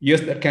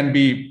 Years that can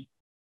be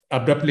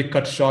abruptly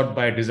cut short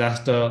by a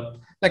disaster,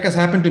 like has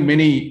happened to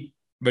many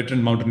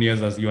veteran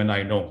mountaineers, as you and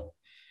I know.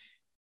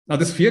 Now,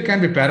 this fear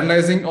can be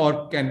paralyzing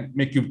or can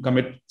make you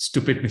commit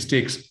stupid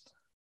mistakes.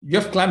 You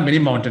have climbed many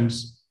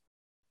mountains.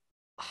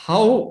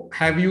 How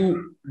have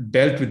you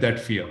dealt with that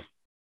fear?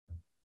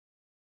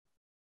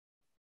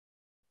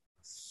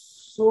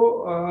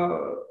 So,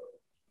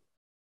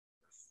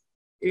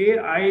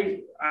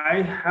 I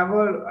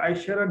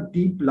share a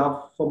deep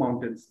love for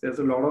mountains. There's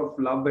a lot of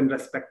love and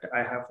respect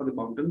I have for the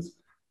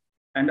mountains,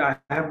 and I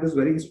have this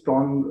very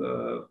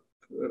strong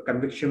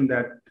conviction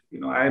that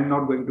I am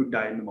not going to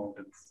die in the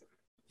mountains.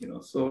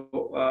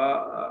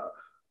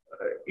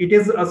 It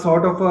is a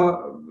sort of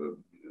a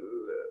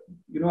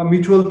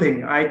mutual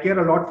thing. I care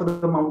a lot for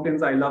the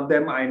mountains. I love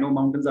them. I know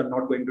mountains are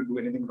not going to do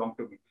anything wrong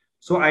to me.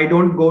 So I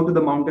don't go to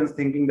the mountains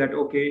thinking that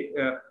okay,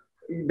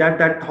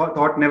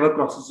 thought never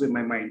crosses in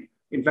my mind.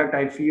 In fact,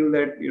 I feel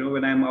that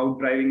when I'm out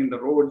driving in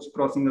the roads,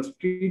 crossing a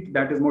street,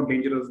 that is more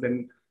dangerous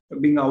than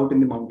being out in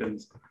the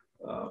mountains.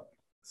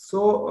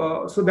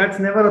 So that's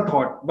never a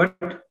thought.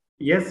 But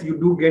yes, you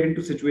do get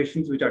into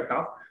situations which are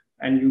tough,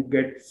 and you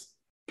get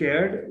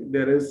scared.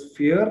 There is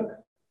fear.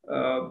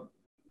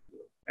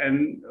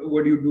 And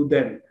what do you do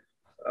then?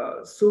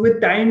 So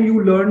with time,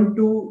 you learn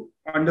to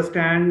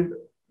understand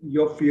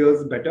your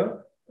fears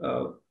better.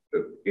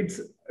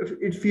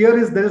 Fear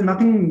is, there is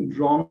nothing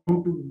wrong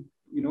to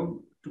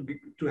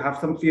to have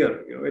some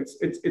fear.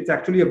 It's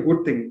actually a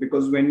good thing,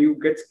 because when you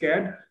get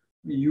scared,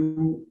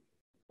 you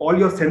all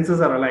your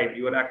senses are alive.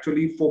 You are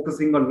actually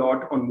focusing a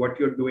lot on what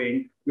you're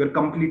doing. You're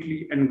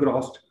completely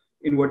engrossed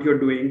in what you're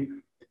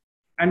doing,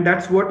 and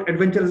that's what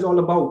adventure is all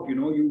about.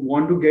 You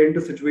want to get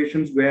into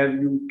situations where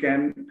you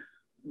can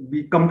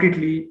be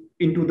completely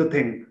into the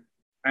thing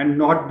and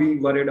not be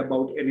worried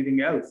about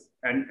anything else,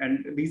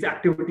 and these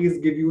activities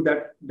give you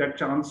that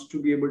chance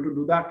to be able to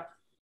do that.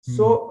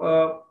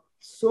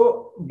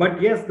 But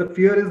yes, the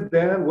fear is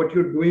there. What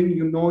you're doing,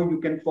 you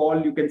can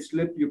fall, you can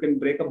slip, you can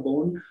break a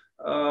bone.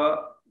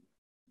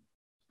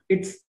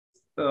 It's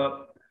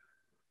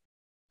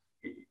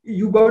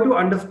You got to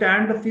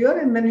understand the fear,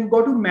 and then you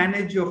got to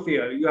manage your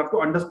fear. You have to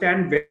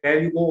understand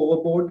where you go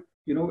overboard,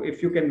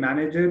 if you can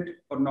manage it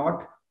or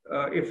not.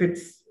 If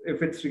it's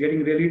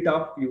getting really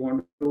tough,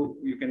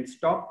 you can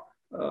stop.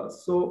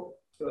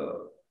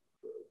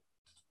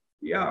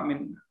 Yeah, I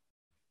mean.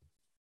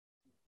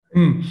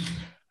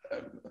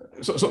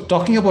 So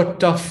talking about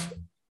tough,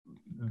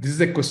 this is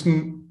a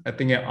question I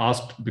think I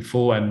asked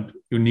before, and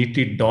you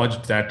neatly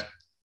dodged that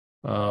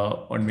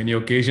on many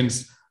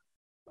occasions.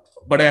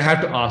 But I had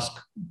to ask,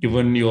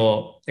 given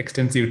your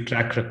extensive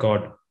track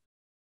record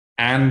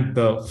and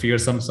the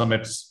fearsome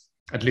summits,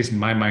 at least in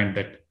my mind,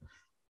 that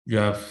you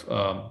have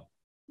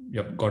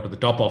got to the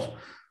top of,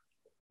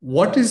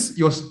 what is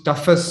your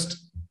toughest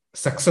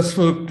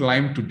successful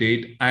climb to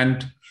date?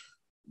 And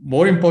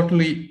more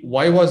importantly,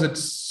 why was it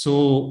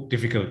so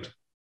difficult?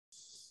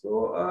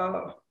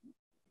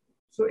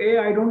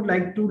 I don't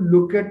like to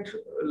look at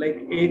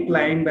like a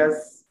climb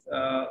as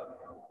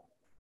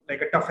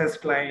like a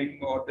toughest climb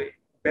or the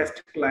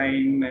best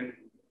climb and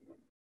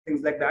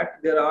things like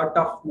that. There are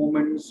tough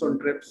moments on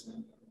trips.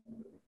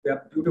 There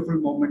are beautiful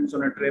moments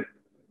on a trip,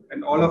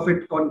 and all of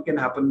it can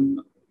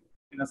happen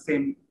in a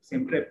same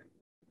trip.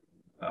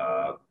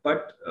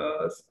 But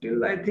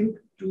still, I think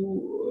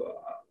to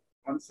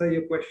answer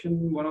your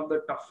question, one of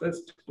the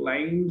toughest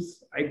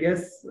climbs, I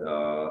guess,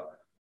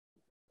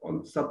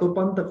 on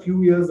Satopant a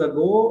few years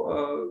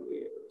ago,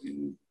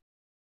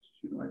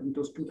 I think it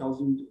was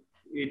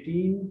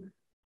 2018.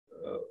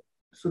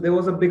 So there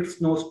was a big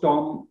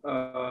snowstorm,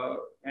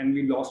 and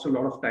we lost a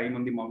lot of time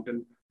on the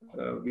mountain.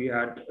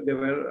 There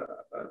were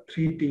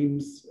three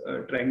teams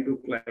trying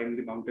to climb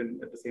the mountain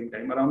at the same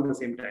time, around the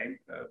same time.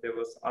 There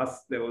was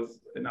us, there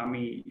was an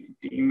army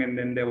team, and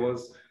then there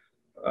was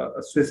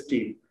a Swiss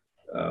team.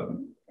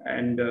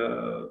 And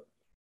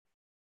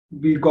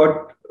we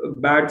got a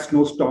bad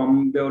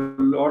snowstorm. There were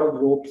a lot of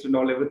ropes and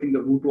everything.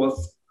 The route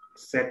was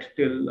set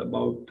till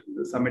about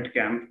the summit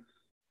camp.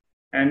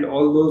 And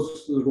all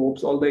those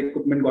ropes, all the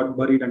equipment got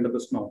buried under the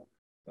snow.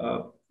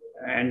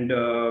 And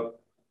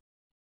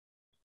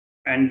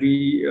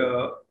we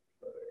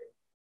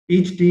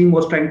each team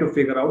was trying to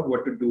figure out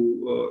what to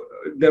do.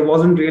 There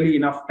wasn't really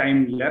enough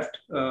time left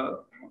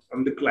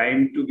on the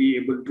climb to be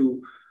able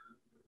to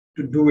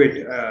do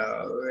it.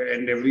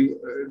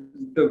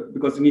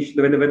 Because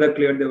initially when the weather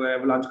cleared, there were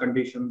avalanche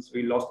conditions.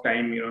 We lost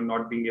time,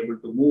 not being able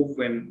to move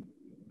and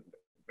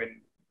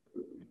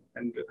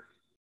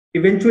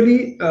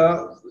eventually,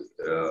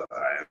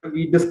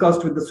 we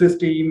discussed with the Swiss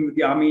team, with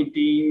the army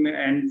team,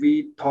 and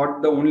we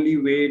thought the only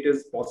way it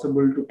is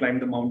possible to climb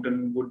the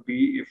mountain would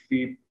be if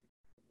we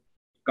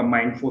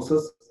combine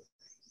forces,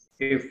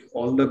 if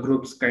all the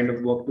groups kind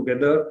of work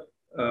together,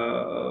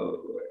 uh,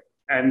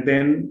 and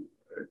then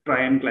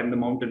try and climb the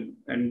mountain.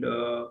 And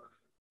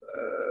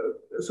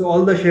so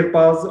all the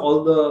Sherpas,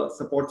 all the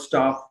support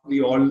staff,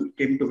 we all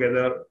came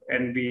together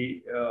and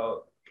we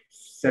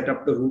set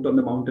up the route on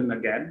the mountain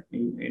again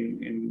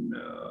in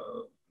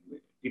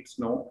deep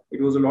snow.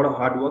 It was a lot of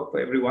hard work for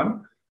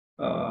everyone.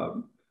 Uh,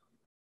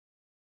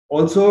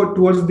 Also,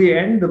 towards the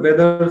end, the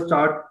weather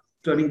started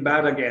turning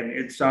bad again.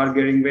 It started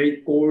getting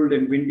very cold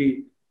and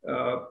windy.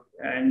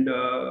 And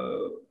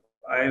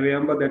I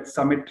remember that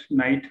summit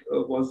night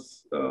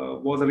was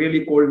a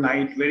really cold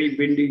night, very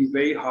windy,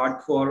 very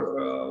hard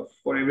for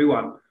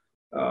everyone.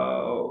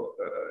 Uh,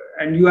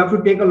 and you have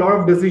to take a lot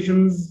of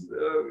decisions,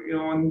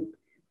 on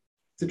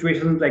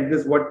situations like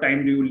this. What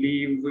time do you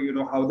leave?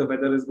 How the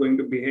weather is going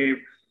to behave.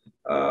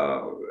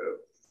 Uh,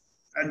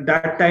 at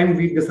that time,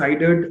 we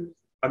decided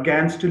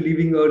against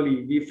leaving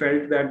early. We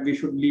felt that we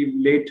should leave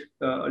late,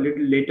 a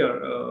little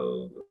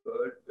later,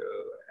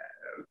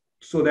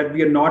 so that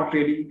we are not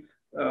really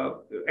uh,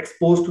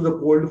 exposed to the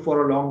cold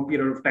for a long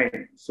period of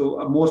time. So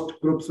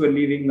most groups were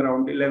leaving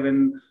around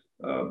 11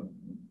 uh,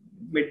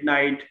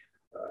 midnight.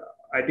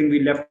 I think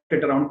we left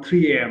at around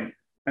 3 a.m.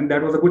 And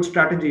that was a good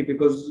strategy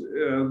because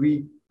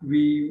we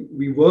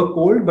were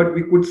cold, but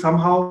we could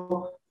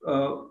somehow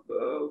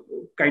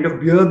kind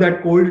of bear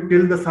that cold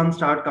till the sun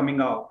started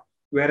coming out.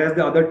 Whereas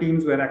the other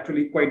teams were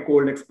actually quite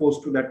cold,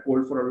 exposed to that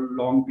cold for a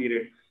long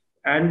period.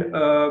 And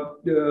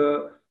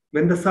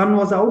when the sun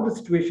was out, the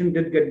situation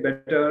did get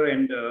better,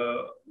 and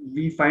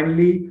we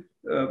finally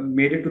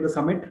made it to the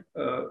summit.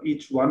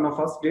 Each one of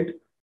us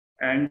did,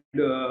 and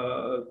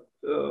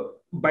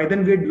by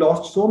then we had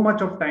lost so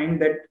much of time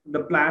that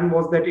the plan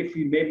was that if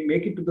we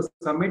make it to the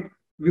summit,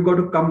 we got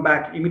to come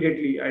back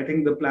immediately. I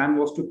think the plan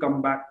was to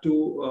come back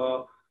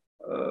to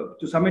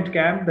summit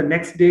camp the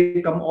next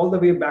day, come all the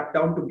way back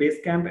down to base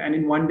camp, and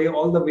in one day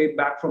all the way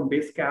back from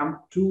base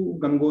camp to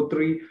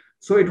Gangotri.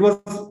 So it was,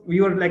 we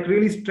were like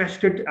really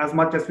stretched it as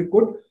much as we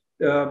could.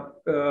 Uh,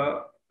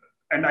 uh,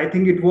 and I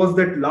think it was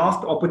that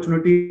last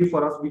opportunity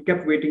for us. We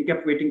kept waiting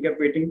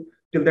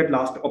till that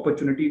last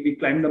opportunity. We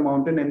climbed the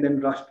mountain and then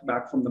rushed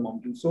back from the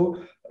mountain.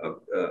 So uh,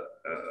 uh, uh,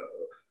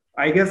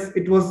 I guess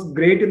it was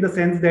great in the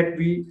sense that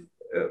we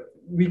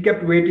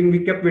kept waiting,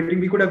 we kept waiting.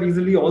 We could have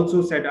easily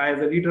also said,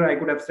 as a leader, I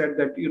could have said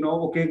that,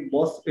 okay,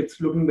 boss,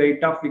 it's looking very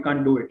tough. We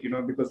can't do it,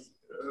 because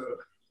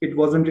it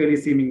wasn't really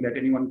seeming that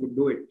anyone could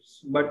do it.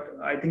 But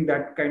I think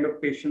that kind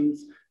of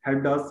patience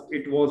helped us.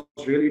 It was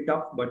really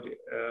tough, but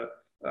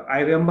I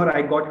remember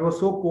it was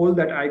so cold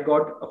that I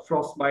got a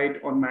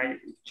frostbite on my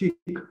cheek.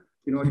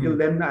 Till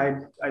then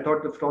I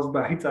thought the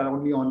frostbites are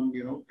only on,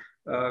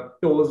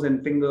 toes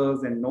and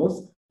fingers and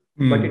nose.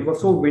 But it was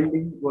so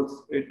windy.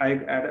 I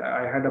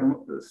had a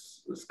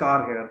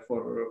scar here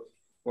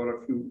for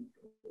a few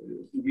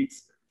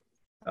weeks.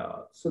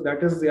 So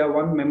that is, yeah,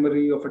 one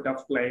memory of a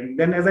tough climb.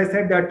 Then, as I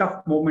said, there are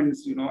tough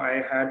moments.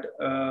 I had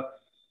uh,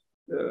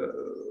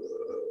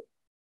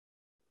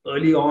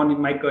 early on in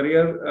my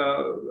career.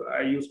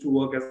 I used to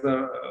work as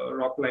a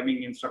rock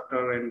climbing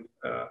instructor, and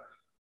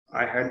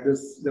I had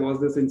this. There was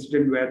this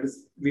incident where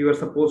we were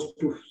supposed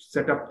to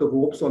set up the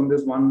ropes on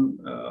this one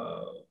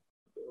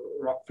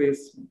rock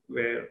face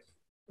where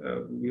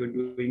we were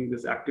doing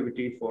this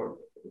activity for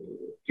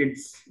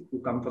kids who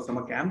come for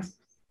summer camps.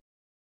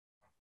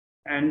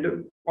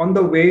 And on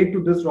the way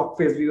to this rock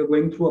face, we were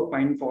going through a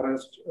pine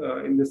forest.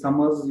 In the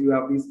summers, you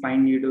have these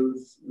pine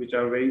needles, which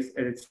are and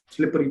it's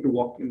slippery to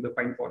walk in the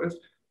pine forest.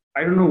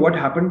 I don't know what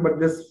happened, but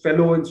this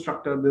fellow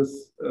instructor,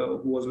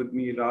 who was with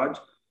me, Raj,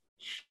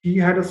 he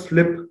had a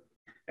slip,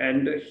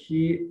 and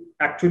he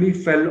actually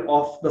fell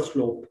off the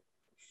slope,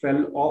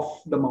 fell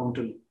off the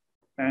mountain,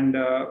 and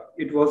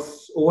it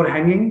was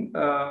overhanging.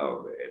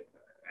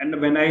 And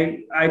when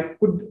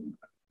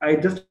I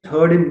just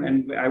heard him,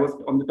 and I was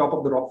on the top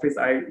of the rock face.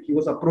 He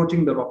was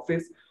approaching the rock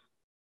face.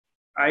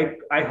 I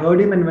heard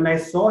him, and when I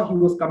saw he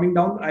was coming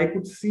down, I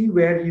could see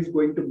where he's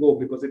going to go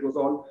because it was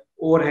all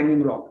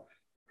overhanging rock.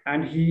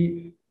 And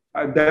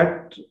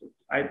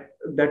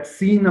that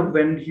scene of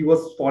when he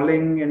was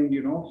falling, and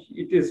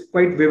it is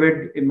quite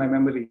vivid in my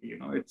memory.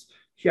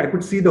 I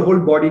could see the whole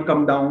body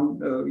come down.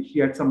 He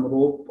had some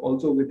rope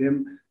also with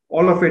him,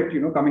 all of it,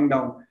 coming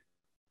down,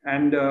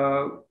 and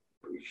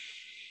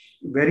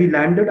where he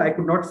landed, I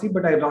could not see,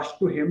 but I rushed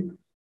to him,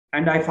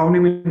 and I found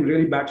him in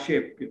really bad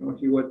shape.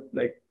 He was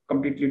like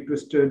completely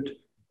twisted.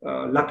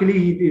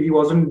 Luckily, he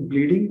wasn't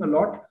bleeding a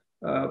lot,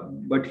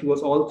 but he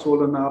was all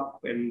swollen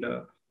up and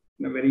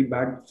in a very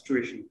bad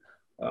situation.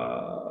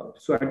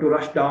 So I had to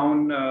rush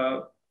down,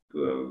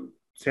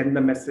 send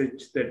the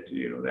message that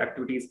the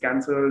activity is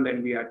cancelled,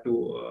 and we had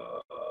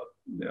to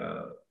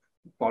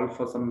call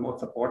for some more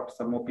support,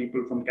 some more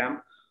people from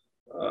camp,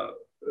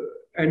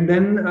 and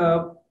then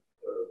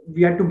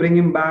we had to bring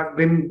him back,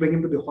 bring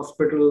him to the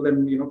hospital.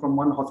 Then, from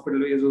one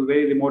hospital, it was a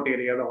very remote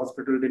area. The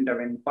hospital didn't have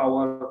any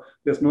power.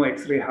 There's no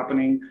X-ray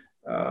happening.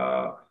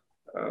 Uh,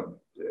 uh,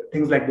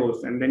 Things like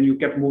those. And then you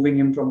kept moving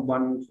him from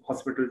one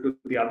hospital to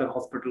the other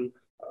hospital.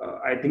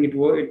 I think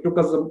it took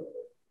us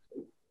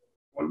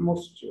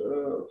almost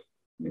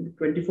maybe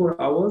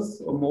 24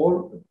 hours or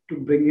more to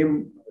bring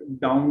him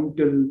down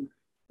till.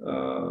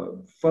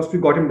 First, we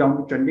got him down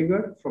to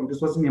Chandigarh.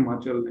 This was in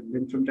Himachal, and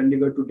then from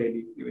Chandigarh to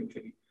Delhi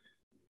eventually.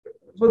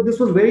 So this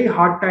was very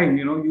hard time.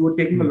 You were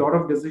taking a lot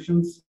of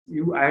decisions.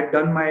 I had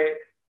done my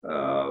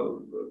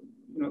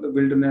the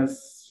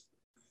wilderness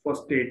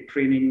first aid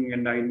training,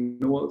 and I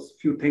know a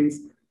few things.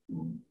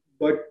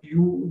 But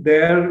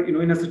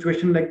in a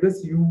situation like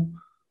this, you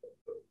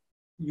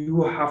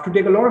have to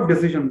take a lot of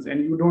decisions,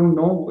 and you don't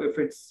know if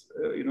it's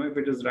if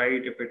it is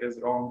right, if it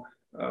is wrong.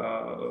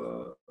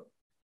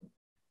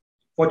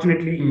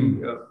 Fortunately,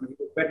 he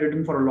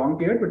bedridden for a long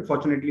period, but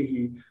fortunately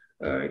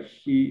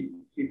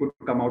he could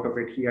come out of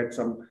it. He had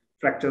some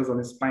fractures on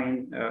his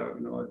spine,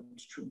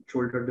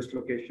 shoulder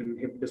dislocation,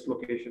 hip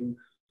dislocation,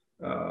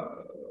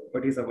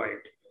 but he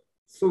survived.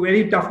 So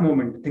very tough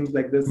moment. Things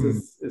like this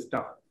is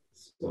tough.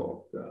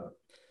 So.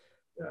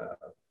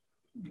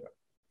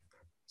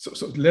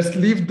 So let's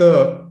leave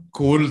the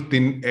cold,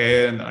 thin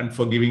air and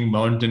unforgiving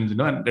mountains,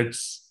 and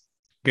let's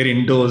get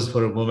indoors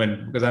for a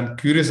moment, because I'm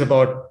curious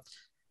about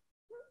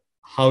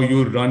how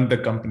you run the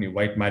company,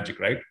 White Magic,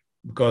 right?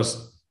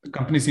 Because the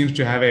company seems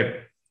to have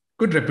a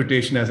good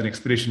reputation as an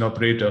expedition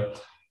operator.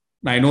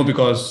 And I know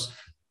because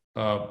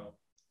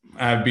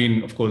I've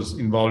been, of course,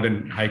 involved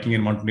in hiking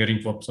and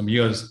mountaineering for some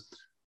years.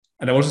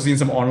 And I've also seen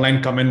some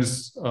online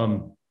comments.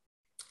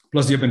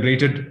 Plus, you've been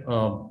rated,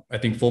 I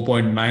think,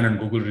 4.9 on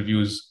Google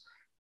reviews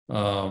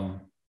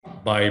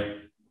by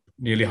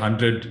nearly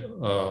 100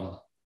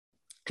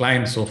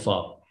 clients so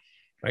far,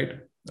 right?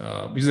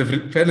 Which is a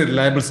fairly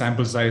reliable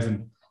sample size,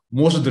 and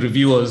most of the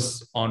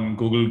reviewers on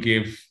Google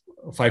gave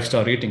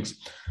 5-star ratings.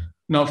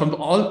 Now, from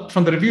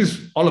the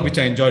reviews, all of which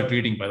I enjoyed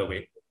reading, by the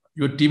way,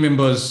 your team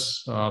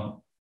members,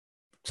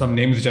 some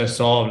names which I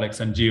saw like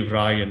Sanjeev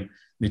Rai and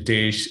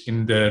Nitesh,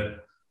 Inder,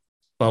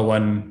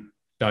 Pawan,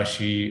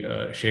 Tashi,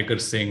 Shekhar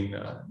Singh,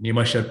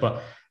 Nima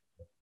Sherpa,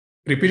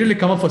 repeatedly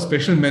come up for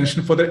special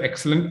mention for their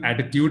excellent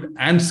attitude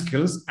and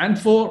skills, and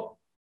for,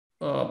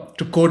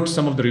 to quote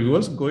some of the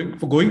reviewers,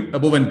 going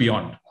above and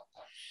beyond.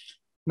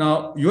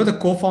 Now, you're the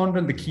co-founder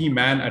and the key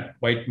man at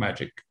White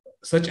Magic.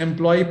 Such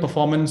employee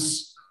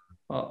performance,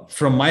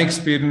 from my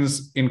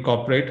experience in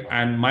corporate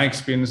and my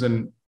experience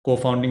in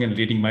co-founding and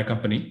leading my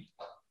company,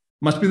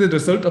 must be the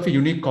result of a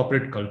unique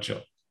corporate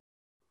culture.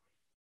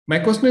 My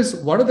question is,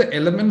 what are the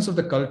elements of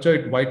the culture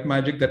at White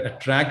Magic that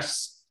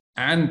attracts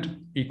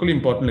and, equally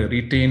importantly,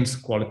 retains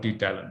quality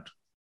talent?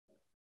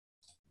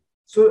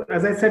 So,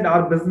 as I said,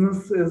 our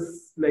business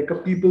is like a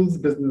people's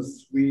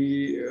business.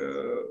 We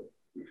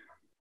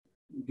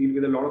deal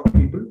with a lot of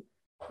people.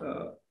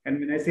 And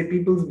when I say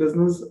people's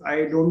business,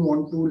 I don't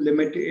want to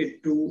limit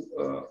it to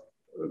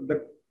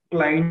the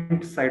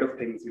client side of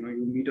things. You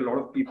meet a lot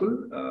of people,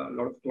 a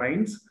lot of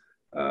clients.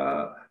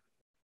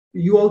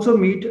 You also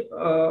meet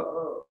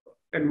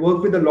and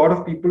work with a lot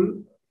of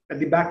people at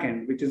the back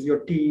end, which is your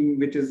team,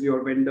 which is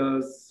your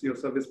vendors, your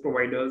service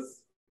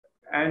providers.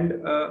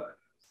 And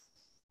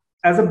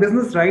as a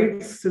business,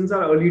 right, since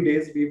our early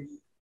days,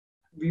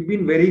 we've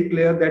been very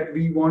clear that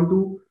we want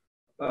to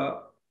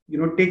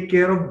take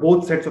care of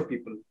both sets of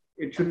people.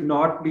 It should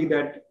not be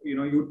that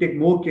you take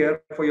more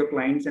care for your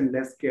clients and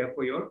less care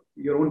for your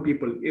own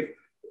people. If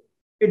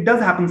it does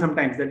happen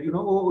sometimes that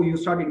you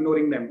start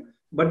ignoring them,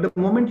 but the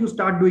moment you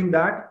start doing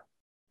that,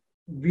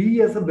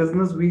 we as a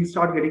business, we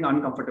start getting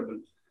uncomfortable.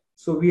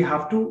 So we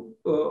have to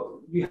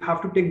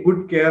take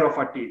good care of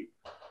our team.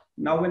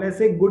 Now, when I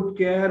say good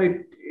care,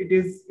 it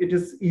is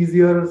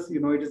easier.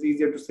 It is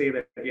easier to say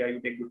that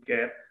you take good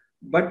care.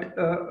 But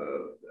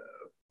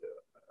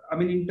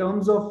in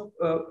terms of,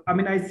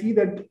 I see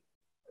that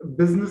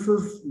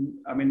businesses.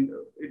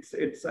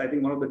 It's I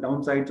think one of the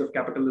downsides of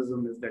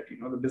capitalism is that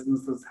the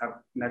businesses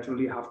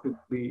naturally have to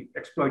be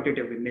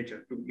exploitative in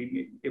nature to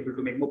be able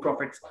to make more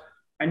profits.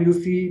 And you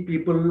see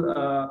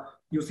people,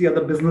 you see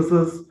other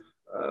businesses,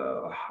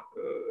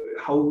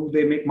 how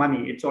they make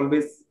money. It's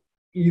always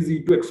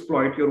easy to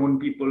exploit your own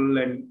people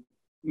and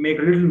make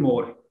a little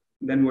more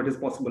than what is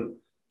possible.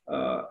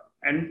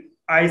 And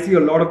I see a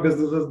lot of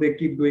businesses, they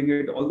keep doing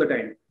it all the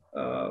time.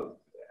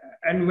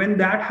 And when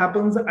that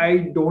happens, I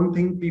don't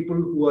think people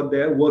who are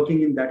there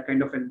working in that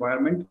kind of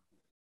environment,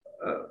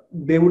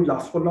 they would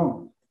last for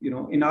long.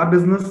 In our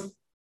business,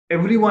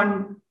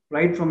 everyone,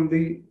 right from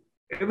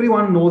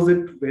everyone knows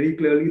it very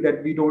clearly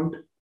that we don't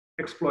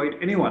exploit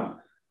anyone.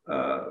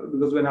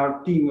 Because when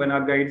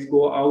our guides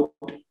go out,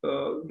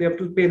 they have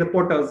to pay the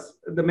porters.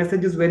 The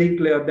message is very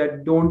clear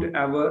that don't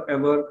ever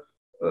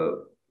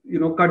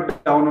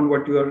cut down on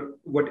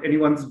what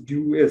anyone's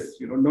due is.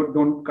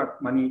 Don't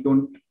cut money.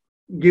 Don't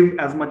give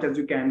as much as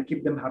you can.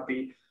 Keep them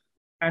happy,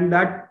 and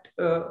that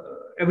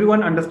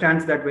everyone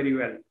understands that very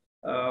well.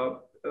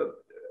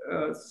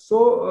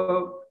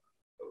 So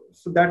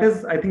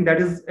I think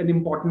that is an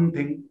important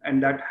thing,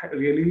 and that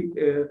really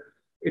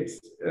it's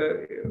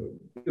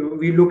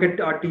we look at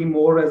our team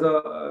more as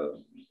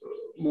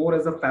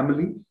a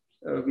family.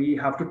 We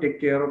have to take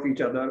care of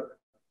each other.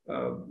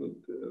 Uh,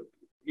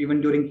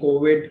 Even during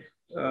COVID,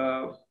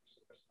 uh,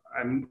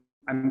 I'm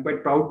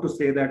quite proud to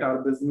say that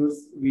our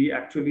business, we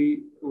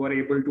actually were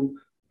able to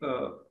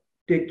uh,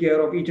 take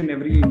care of each and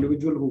every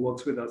individual who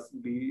works with us,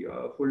 be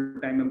a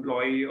full-time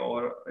employee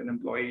or an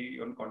employee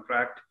on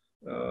contract.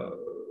 Uh,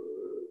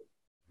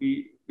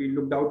 we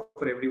looked out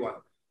for everyone.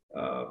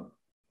 Uh,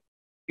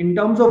 in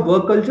terms of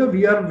work culture,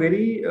 we are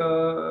very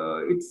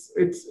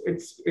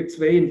it's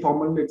very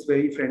informal. It's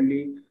very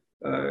friendly.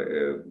 Uh,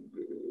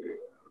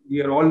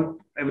 we are all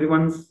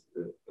everyone's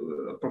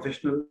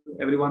professional.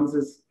 Everyone's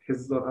is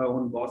his or her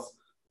own boss,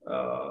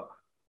 uh,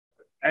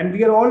 and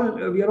we are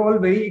all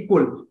very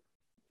equal,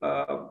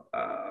 uh,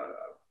 uh,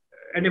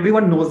 and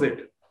everyone knows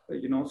it.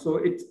 So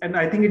it's, and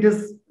I think it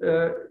is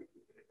a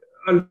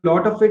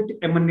lot of it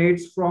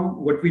emanates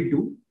from what we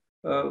do.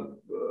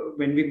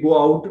 When we go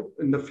out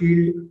in the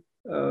field,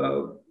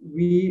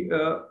 we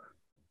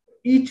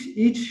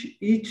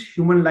each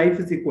human life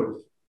is equal.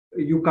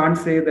 You can't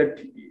say that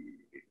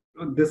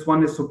this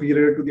one is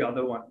superior to the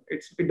other one.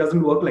 It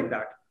doesn't work like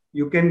that.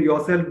 You can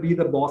yourself be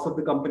the boss of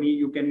the company.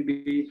 You can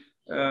be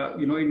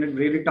in a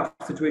really tough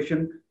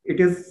situation. It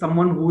is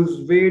someone who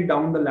is way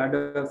down the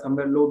ladder,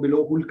 somewhere low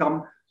below, who'll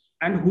come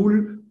and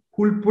who'll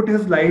put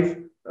his life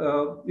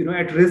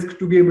at risk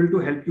to be able to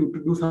help you, to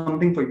do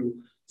something for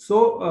you. So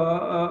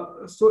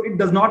it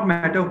does not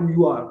matter who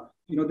you are.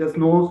 There's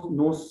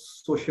no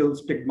social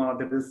stigma.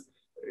 There is,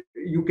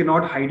 you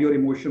cannot hide your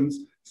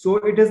emotions. So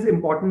it is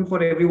important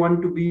for everyone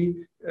to be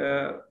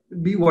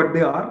what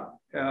they are,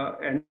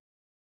 and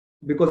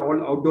because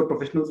all outdoor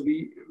professionals,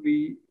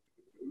 we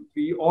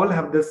all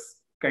have this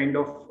kind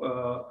of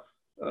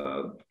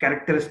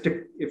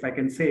characteristic, if I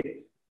can say,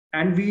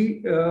 and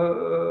it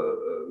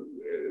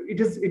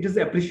is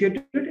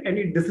appreciated,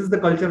 and this is the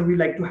culture we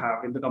like to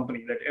have in the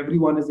company, that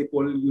everyone is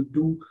equal. You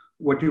do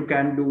what you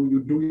can do. You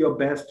do your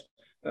best.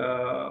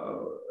 Yeah,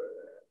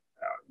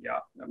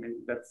 I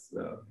mean that's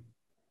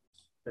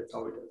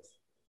how it is.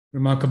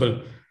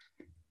 Remarkable.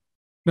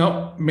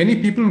 Now, many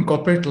people in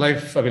corporate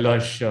life,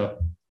 Avilash,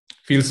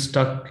 feel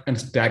stuck and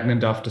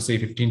stagnant after, say,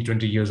 15,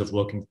 20 years of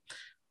working.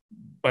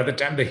 By the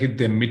time they hit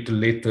their mid to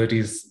late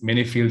 30s,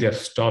 many feel they have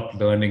stopped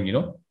learning,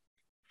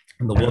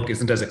 and the work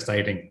isn't as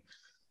exciting.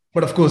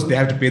 But of course, they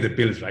have to pay the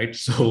bills, right?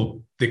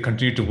 So they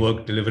continue to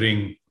work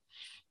delivering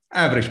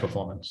average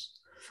performance.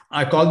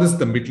 I call this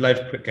the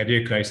midlife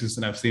career crisis,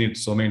 and I've seen it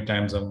so many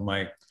times on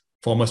my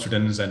former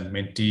students and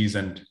mentees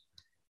and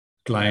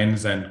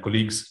clients and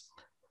colleagues.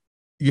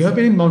 You have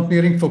been in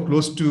mountaineering for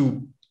close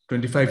to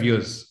 25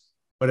 years,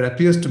 but it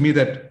appears to me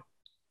that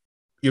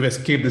you've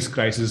escaped this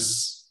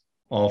crisis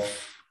of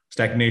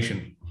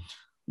stagnation.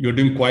 You're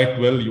doing quite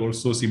well. You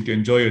also seem to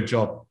enjoy your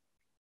job.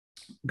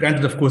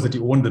 Granted, of course, that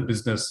you own the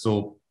business,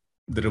 so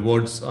the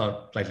rewards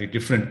are slightly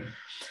different.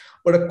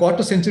 But a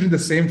quarter century in the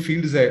same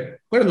field is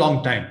quite a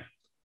long time.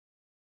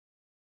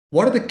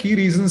 What are the key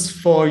reasons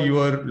for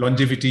your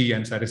longevity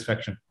and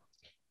satisfaction?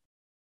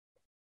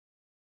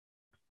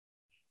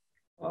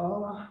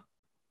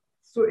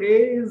 So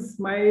A is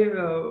my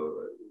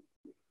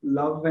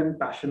love and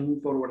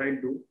passion for what I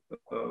do.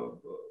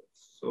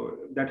 So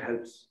that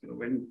helps.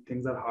 When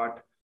things are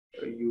hard,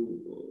 if you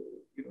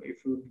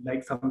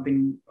like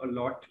something a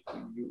lot,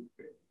 you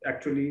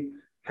actually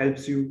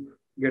helps you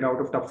get out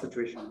of tough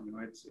situation.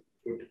 It's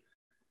good.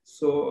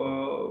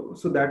 So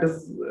that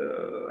is,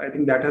 I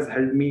think that has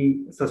helped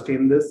me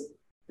sustain this.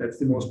 That's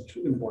the most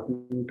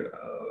important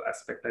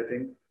aspect, I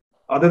think.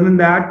 Other than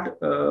that,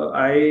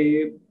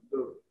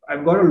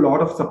 I've got a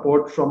lot of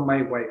support from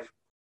my wife.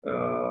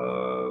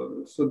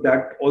 So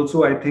that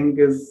also, I think,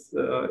 is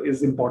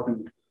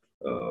important.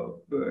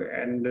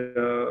 And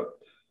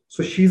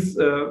so she's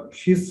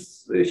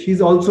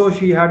also,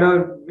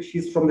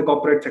 she's from the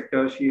corporate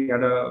sector. She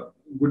had a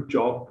good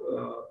job,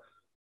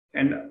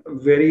 and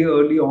very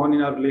early on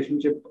in our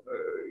relationship,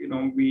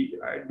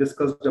 I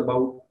discussed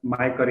about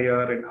my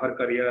career and her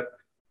career,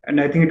 and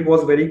I think it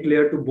was very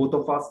clear to both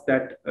of us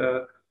that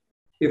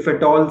if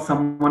at all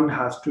someone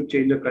has to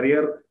change a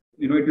career,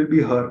 it will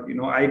be her.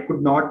 I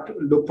could not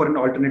look for an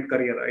alternate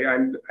career.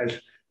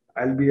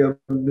 I'll be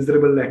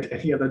miserable at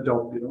any other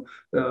job.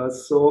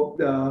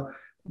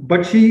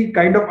 But she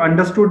kind of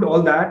understood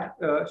all that.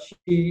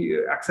 She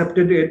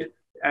accepted it,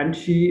 and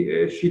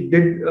she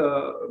did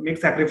make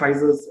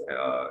sacrifices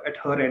at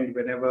her end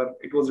whenever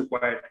it was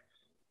required,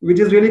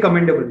 which is really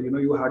commendable.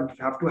 You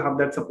have to have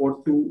that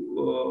support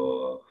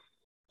to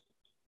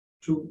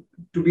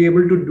be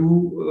able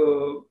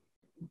to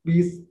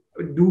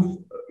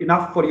do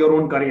enough for your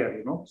own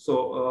career.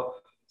 So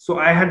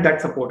I had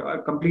that support,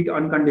 a complete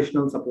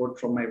unconditional support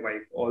from my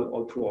wife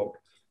all throughout.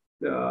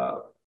 uh,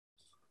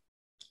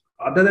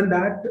 Other than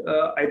that,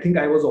 I think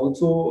I was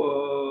also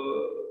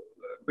a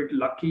bit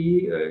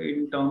lucky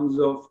in terms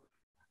of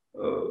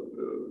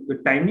the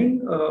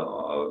timing.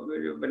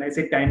 When I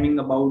say timing,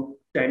 about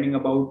timing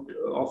about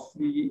of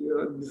the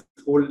this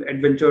whole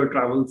adventure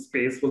travel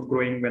space was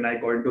growing when I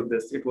got into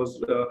this. It was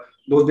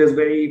those days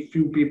very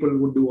few people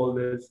would do all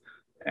this,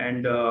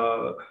 and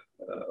uh,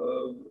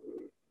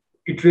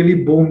 it really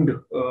boomed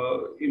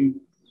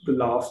in the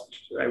last,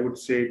 I would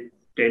say,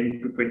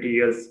 10 to 20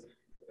 years.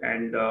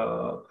 And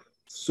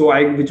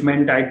which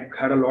meant I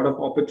had a lot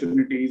of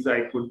opportunities.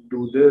 I could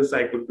do this,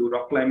 I could do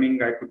rock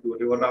climbing, I could do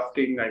river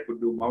rafting, I could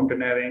do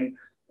mountaineering,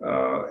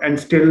 and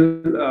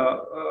still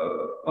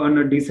earn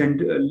a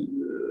decent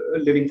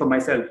living for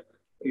myself,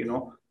 you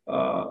know.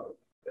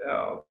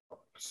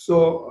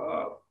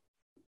 So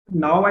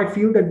now I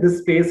feel that this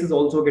space is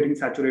also getting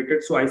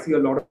saturated. So I see a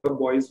lot of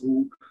boys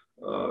who,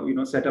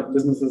 set up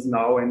businesses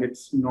now, and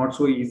it's not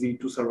so easy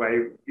to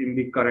survive in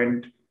the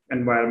current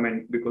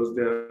environment because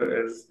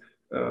there is,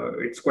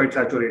 it's quite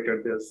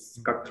saturated. There's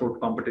cutthroat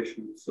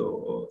competition.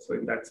 So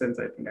in that sense,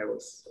 I think I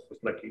was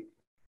lucky.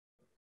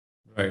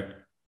 Right.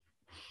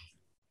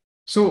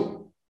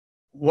 So,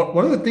 what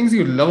are the things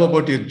you love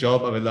about your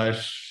job,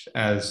 Avilash,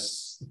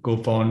 as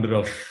co-founder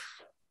of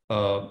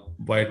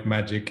White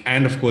Magic,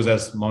 and of course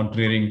as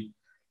mountaineering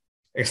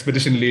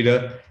expedition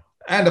leader,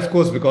 and of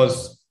course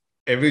because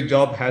every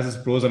job has its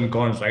pros and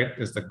cons, right?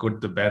 It's the good,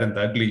 the bad, and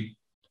the ugly.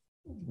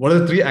 What are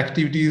the three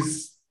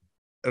activities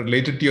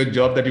related to your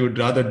job that you would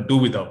rather do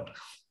without?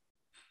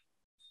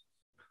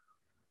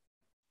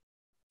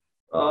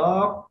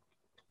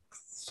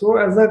 So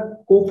as a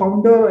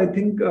co-founder, I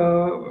think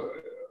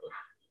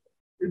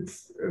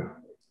it's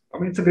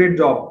it's a great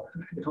job.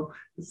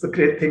 It's a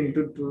great thing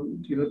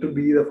to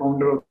be the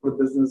founder of the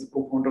business,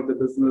 co-founder of the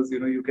business.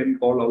 You can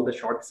call all the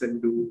shots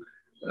and do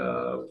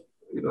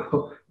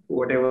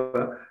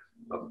whatever.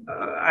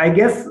 I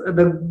guess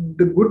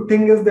the good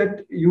thing is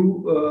that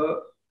you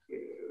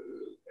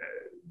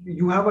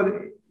have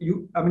a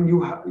you I mean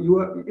you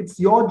are, it's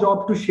your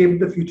job to shape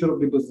the future of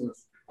the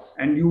business,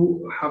 and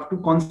you have to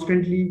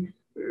constantly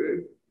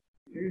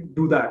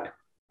do that.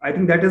 I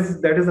think that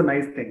is a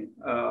nice thing,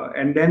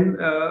 and then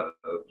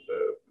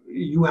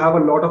you have a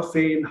lot of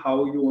say in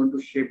how you want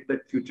to shape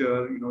that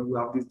future. You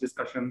have these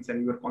discussions,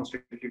 and you are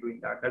constantly doing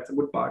that. That's a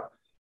good part.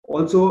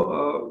 Also,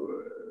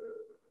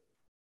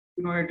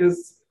 it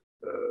is.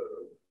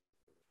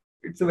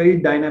 It's a very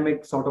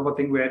dynamic sort of a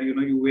thing where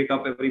you wake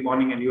up every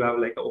morning and you have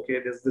like, okay,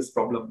 there's this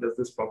problem, and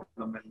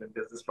then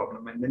there's this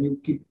problem, and then you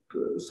keep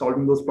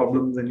solving those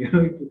problems, and you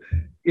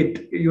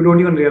don't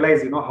even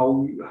realize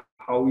how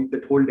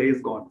that whole day is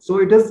gone. So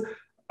it is,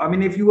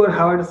 if you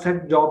have a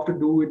set job to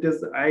do, it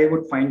is, I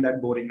would find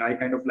that boring. I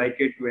kind of like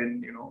it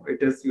when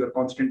it is, you are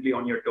constantly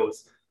on your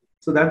toes.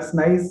 So that's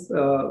nice.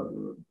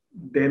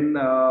 Then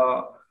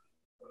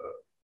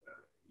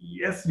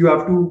yes, you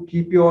have to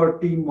keep your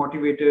team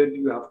motivated.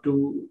 You have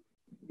to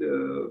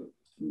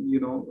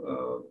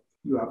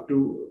you have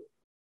to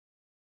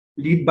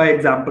lead by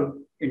example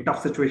in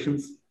tough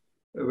situations,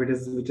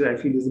 which I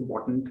feel is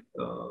important.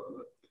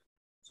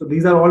 So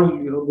these are all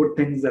good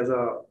things as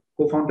a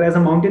co-founder. As a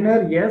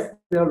mountaineer, yes,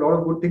 there are a lot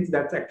of good things.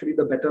 That's actually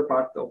the better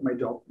part of my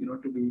job.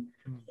 To be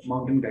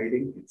mountain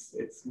guiding.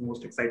 It's the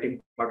most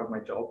exciting part of my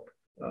job.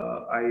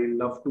 I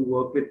love to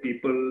work with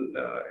people,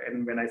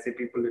 and when I say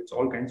people, it's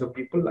all kinds of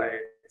people.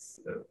 It's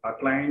our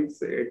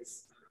clients.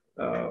 It's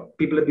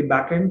people at the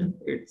back end.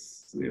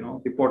 It's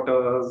the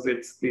porters.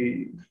 It's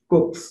the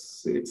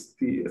cooks. It's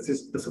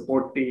the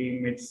support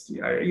team. It's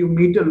you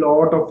meet a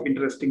lot of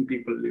interesting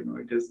people.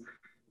 It is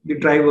the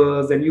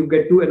drivers, and you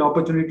get to an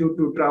opportunity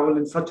to travel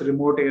in such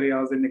remote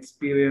areas and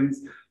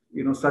experience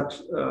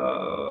such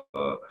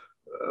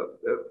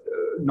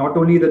not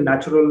only the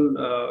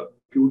natural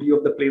beauty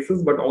of the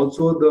places, but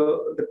also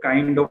the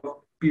kind of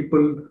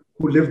people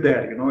who live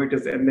there. It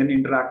is, and then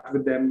interact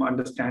with them,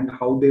 understand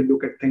how they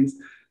look at things.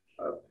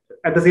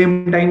 At the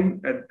same time,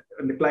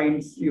 the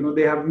clients, you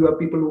have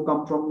people who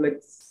come from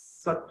like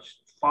such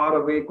far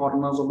away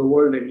corners of the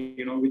world,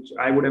 and which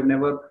I would have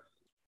never.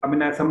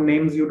 Some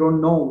names you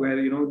don't know where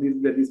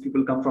where these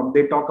people come from.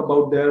 They talk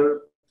about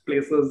their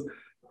places.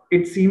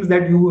 It seems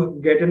that you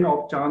get an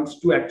chance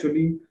to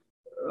actually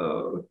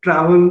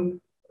travel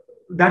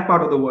that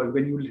part of the world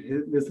when you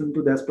listen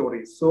to their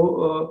stories.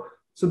 So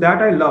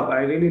that I love.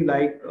 I really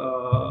like.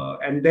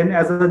 And then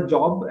as a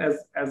job,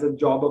 as a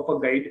job of a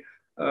guide,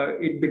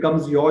 it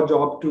becomes your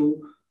job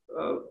to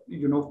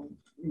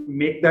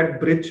make that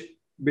bridge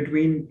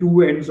between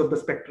two ends of the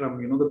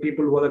spectrum. The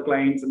people who are the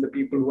clients and the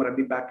people who are at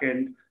the back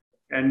end,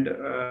 and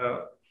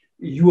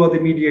you are the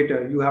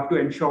mediator. You have to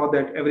ensure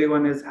that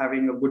everyone is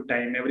having a good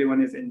time,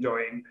 everyone is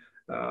enjoying.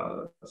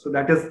 So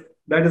that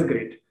is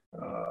great.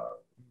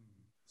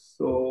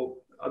 So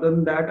other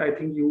than that, I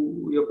think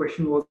your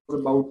question was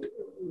about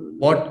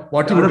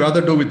what you would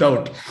rather do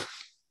without.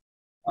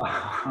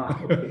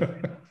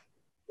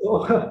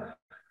 Okay.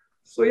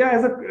 So yeah,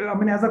 as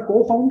a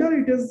co-founder,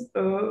 it is.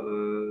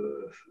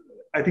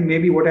 I think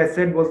maybe what I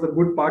said was the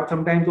good part.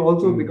 Sometimes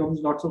also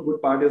becomes not so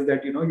good part is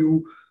that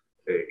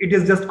it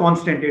is just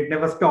constant. It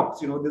never stops.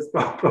 This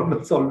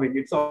problem solving.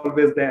 It's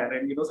always there,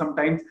 and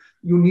sometimes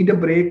you need a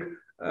break.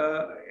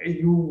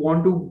 You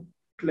want to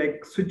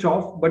like switch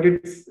off, but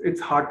it's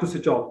hard to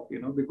switch off,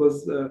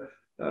 because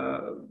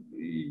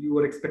you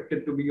are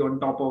expected to be on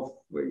top of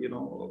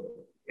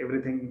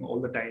everything all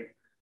the time.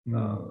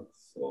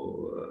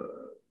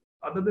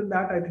 Other than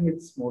that, I think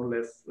it's more or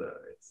less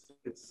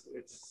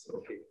it's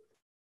okay.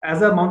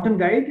 As a mountain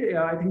guide,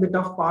 I think the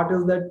tough part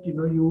is that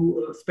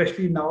you,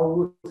 especially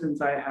now,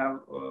 since I have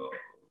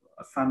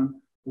a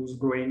son who's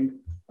growing,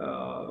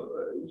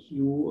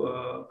 you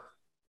uh,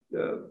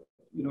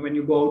 when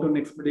you go out on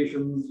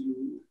expeditions,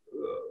 you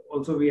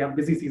also, we have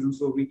busy season,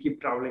 so we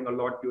keep traveling a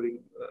lot during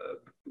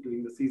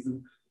the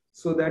season,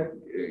 so that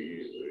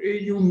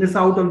you miss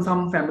out on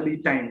some family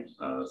time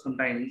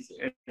sometimes.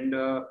 And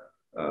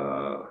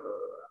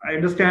I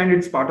understand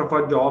it's part of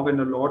our job, and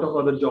a lot of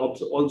other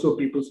jobs also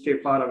people stay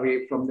far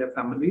away from their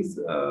families.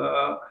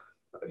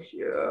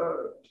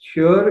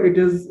 Here it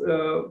is,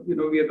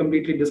 we are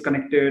completely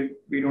disconnected.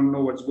 We don't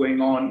know what's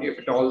going on. If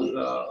at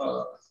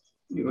all,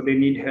 they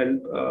need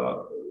help,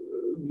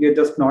 we are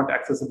just not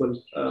accessible.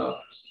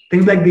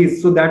 Things like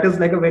these. So that is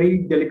like a very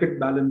delicate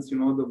balance, the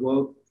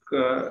work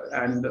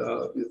and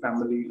the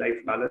family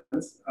life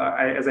balance.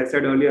 As I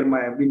said earlier,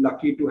 I've been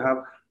lucky to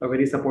have a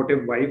very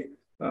supportive wife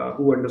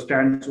who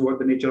understands what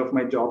the nature of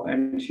my job,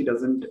 and she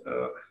doesn't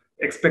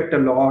expect a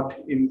lot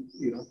in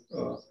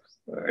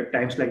at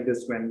times like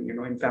this, when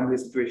in family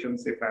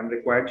situations, if I'm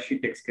required, she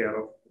takes care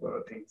of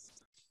things.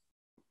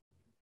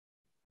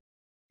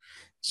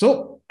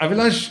 So,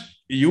 Avilash,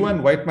 you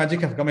and White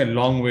Magic have come a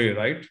long way,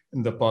 right,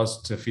 in the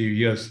past few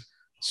years.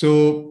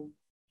 So,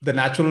 the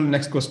natural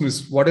next question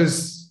is, what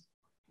is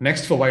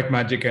next for White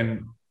Magic,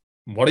 and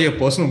what are your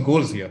personal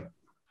goals here?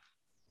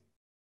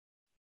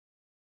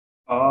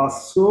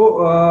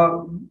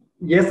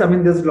 Yes, I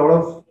mean, there's a lot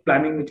of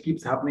planning which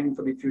keeps happening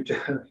for the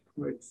future.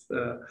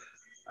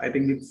 I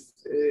think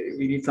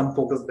we need some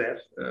focus there.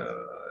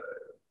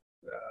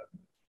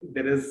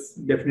 There is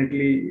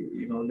definitely,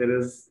 there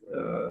is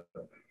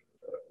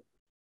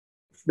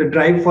the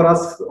drive for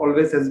us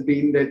always has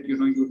been that you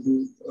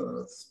do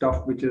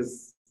stuff which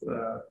is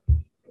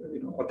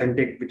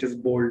authentic, which is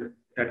bold,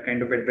 that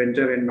kind of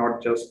adventure, and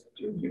not just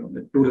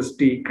the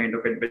touristy kind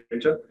of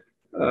adventure.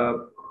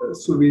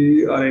 So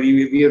we are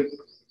anyway.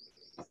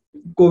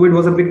 COVID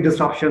was a big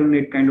disruption.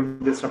 It kind of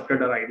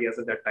disrupted our ideas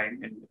at that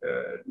time, and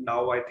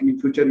now I think in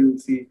future you'll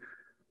see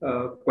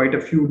quite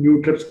a few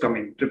new trips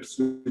coming. Trips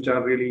which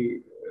are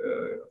really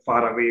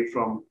far away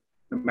from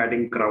the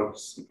madding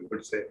crowds, if you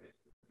could say.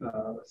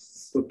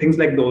 So things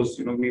like those,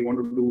 we want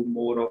to do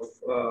more of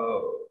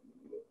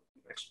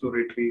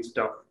exploratory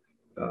stuff.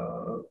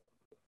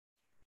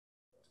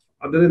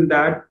 Other than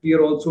that, we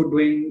are also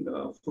doing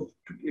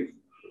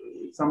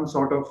some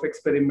sort of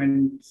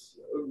experiments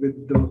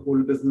with the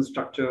whole business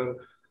structure,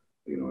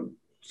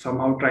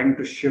 somehow trying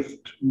to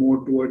shift more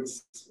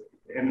towards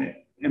an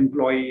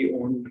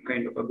employee-owned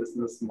kind of a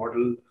business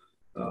model.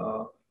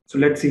 So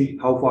let's see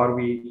how far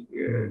we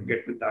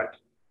get with that.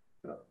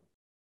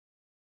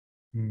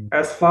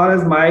 As far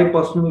as my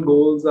personal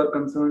goals are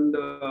concerned,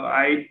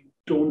 I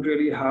don't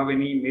really have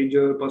any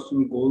major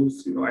personal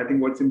goals. I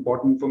think what's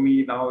important for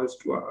me now is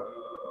to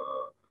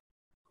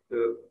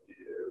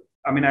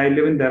I mean, I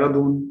live in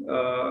Dehradun.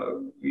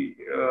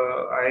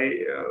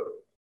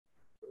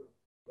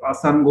 Our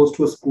son goes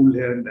to a school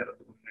here in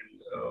Dehradun,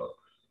 and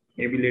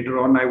maybe later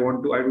on I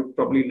would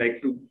probably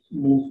like to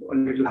move a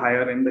little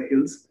higher in the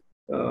hills.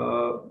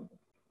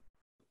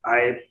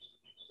 I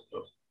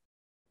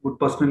would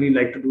personally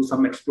like to do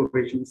some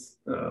explorations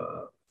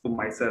for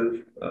myself,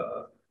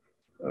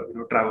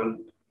 travel.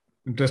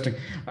 Interesting.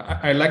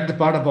 I like the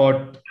part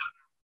about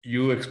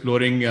you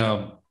exploring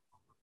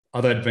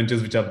other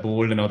adventures which are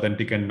bold and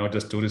authentic and not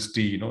just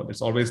touristy.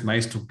 It's always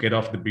nice to get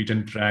off the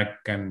beaten track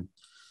and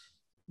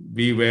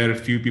be where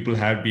few people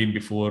have been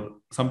before.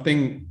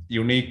 Something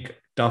unique,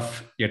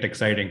 tough, yet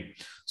exciting.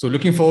 So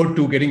looking forward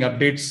to getting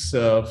updates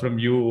from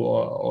you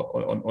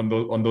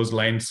on those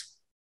lines.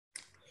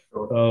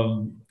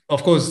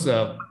 Of course,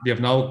 we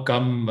have now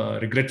come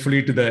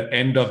regretfully to the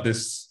end of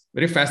this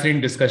very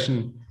fascinating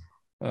discussion.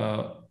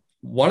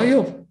 What are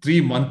your 3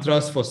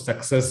 mantras for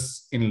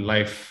success in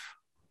life?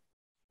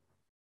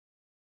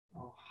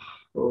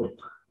 So,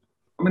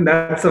 I mean,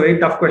 that's a very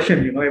tough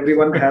question.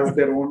 Everyone has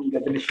their own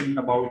definition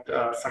about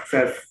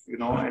success,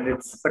 and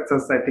its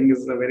success, I think,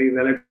 is a very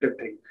relative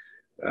thing.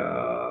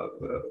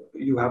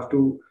 You have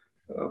to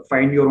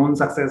find your own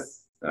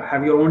success,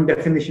 have your own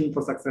definition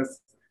for success,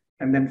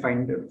 and then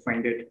find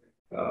it.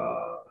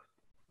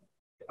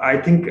 I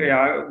think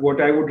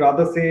what I would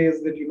rather say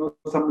is that,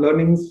 some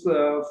learnings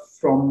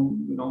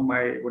from,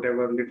 my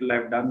whatever little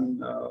I've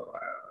done,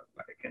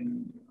 I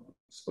can,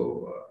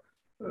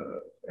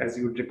 as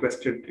you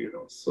requested,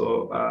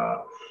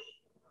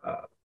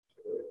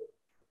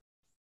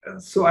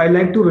 so I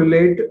like to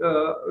relate,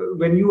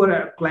 when you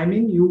are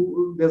climbing,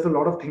 there's a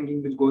lot of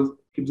thinking which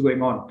keeps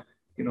going on,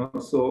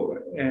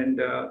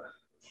 and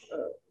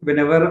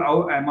whenever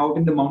I'm out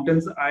in the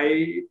mountains,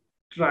 I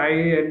try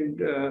and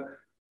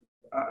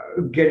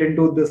get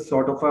into this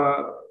sort of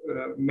a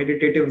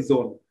meditative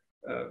zone,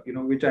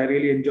 which I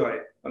really enjoy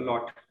a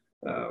lot.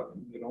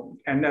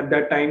 And at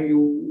that time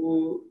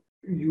you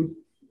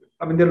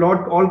I mean, there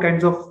are all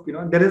kinds of,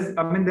 there is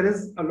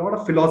a lot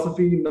of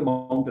philosophy in the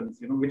mountains,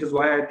 which is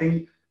why I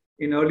think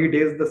in early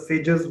days, the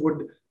sages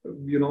would,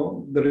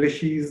 the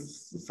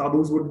rishis,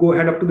 sadhus would go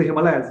head up to the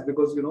Himalayas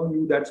because,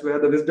 knew that's where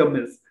the wisdom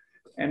is.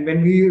 And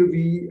when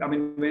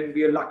when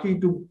we are lucky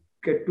to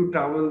get to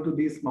travel to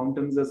these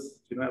mountains as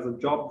a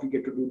job, we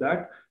get to do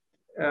that.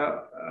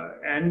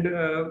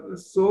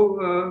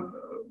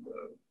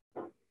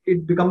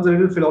 It becomes a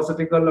little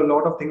philosophical. A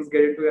lot of things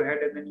get into your head,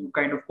 and then you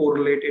kind of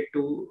correlate it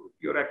to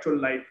your actual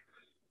life.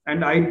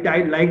 And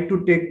I like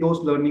to take those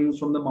learnings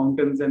from the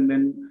mountains and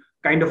then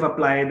kind of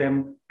apply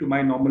them to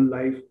my normal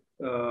life.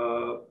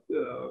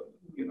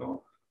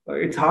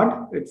 It's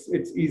hard.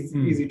 It's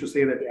easy to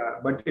say that, yeah,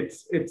 but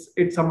it's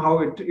somehow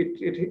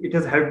it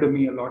has helped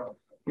me a lot.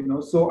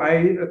 So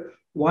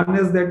one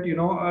is that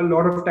a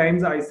lot of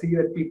times I see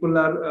that people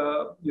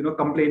are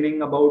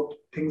complaining about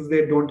things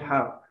they don't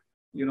have.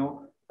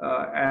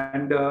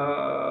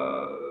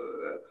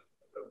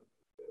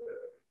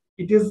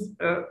 It is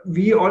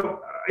we all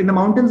in the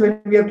mountains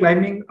when we are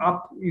climbing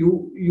up.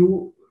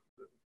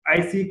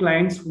 I see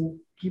clients who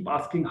keep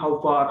asking how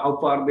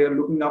far. They are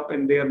looking up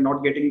and they are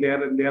not getting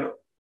there, and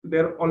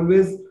they're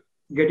always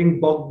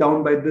getting bogged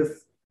down by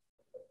this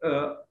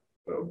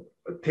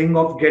thing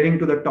of getting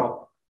to the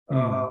top.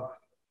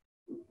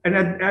 And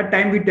at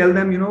time we tell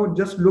them,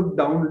 just look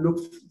down,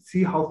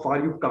 see how far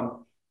you've come.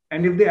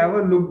 And if they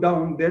ever look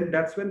down, then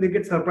that's when they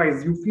get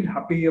surprised. You feel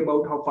happy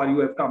about how far you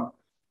have come.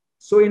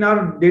 So in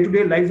our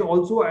day-to-day lives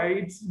also,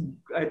 I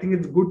think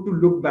it's good to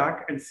look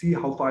back and see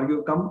how far you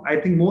have come. I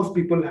think most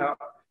people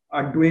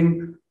are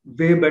doing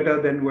way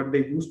better than what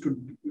they used to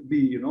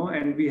be,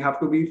 and we have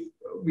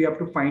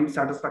to find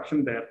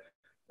satisfaction there.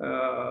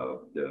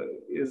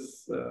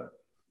 Is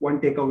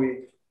one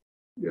takeaway.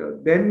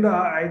 Then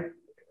I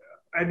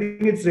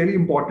think it's really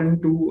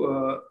important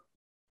to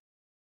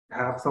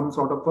have some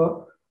sort of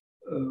a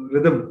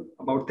rhythm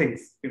about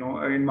things.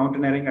 In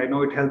mountaineering, I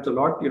know it helps a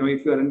lot.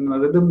 If you are in a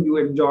rhythm, you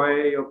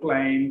enjoy your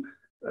climb.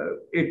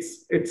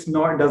 It's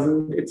not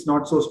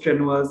so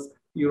strenuous.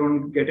 You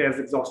don't get as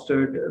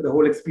exhausted. The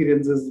whole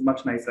experience is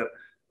much nicer.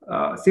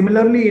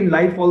 Similarly, in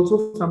life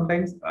also,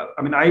 sometimes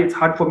it's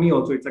hard for me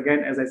also. It's,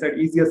 again, as I said,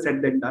 easier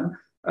said than done.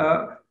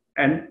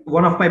 And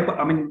one of my,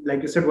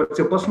 like you said, what's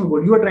your personal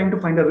goal? You are trying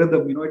to find a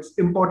rhythm. It's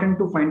important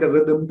to find a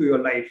rhythm to your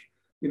life.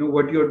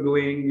 What you're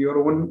doing, your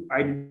own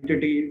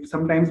identity.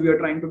 Sometimes we are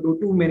trying to do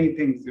too many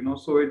things.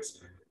 So it's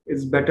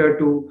better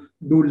to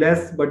do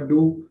less, but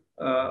do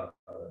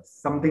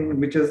something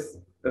which is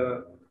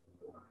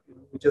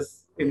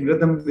in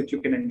rhythm, which you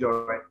can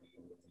enjoy.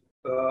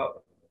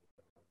 So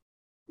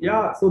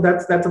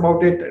that's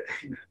about it.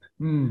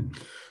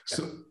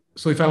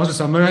 So if I was to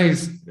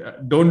summarize,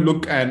 don't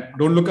look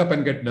up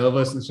and get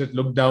nervous. Instead,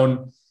 look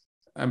down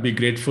and be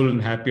grateful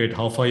and happy at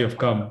how far you've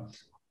come.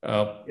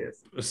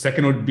 Yes.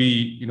 Second would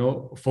be,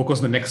 focus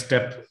on the next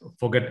step,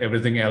 forget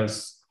everything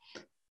else.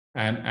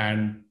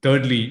 And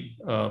thirdly,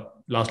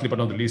 lastly but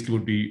not the least,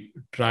 would be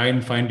try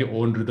and find your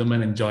own rhythm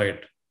and enjoy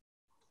it.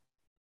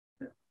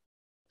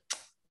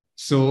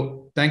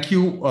 So thank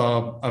you,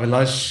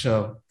 Avilash,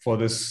 for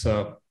this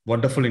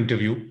wonderful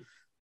interview.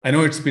 I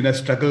know it's been a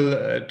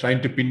struggle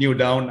trying to pin you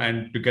down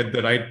and to get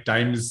the right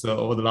times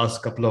over the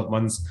last couple of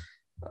months.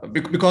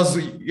 Because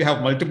you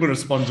have multiple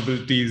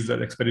responsibilities,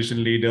 an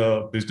expedition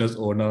leader, business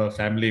owner,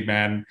 family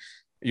man,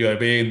 you're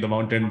away in the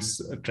mountains,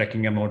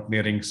 trekking and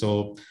mountaineering.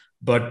 So,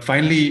 but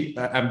finally,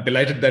 I'm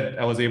delighted that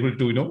I was able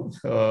to,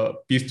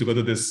 piece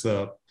together this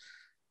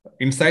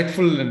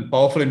insightful and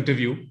powerful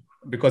interview,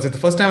 because it's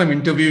the first time I'm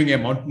interviewing a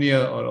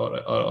mountaineer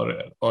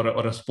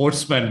or a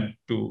sportsman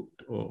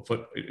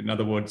in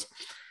other words.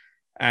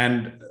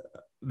 And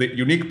the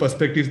unique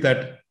perspectives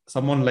that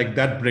someone like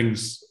that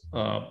brings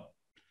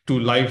to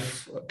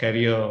life,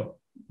 career,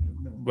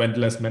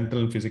 wellness, mental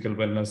and physical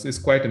wellness is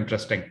quite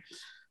interesting,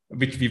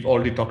 which we've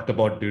already talked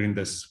about during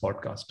this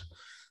podcast.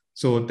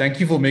 So thank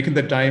you for making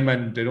the time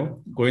and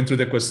going through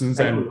the questions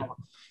and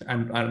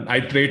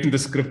iterating the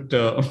script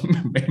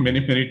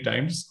many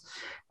times.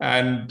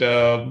 And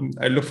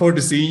I look forward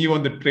to seeing you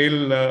on the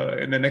trail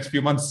in the next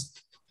few months.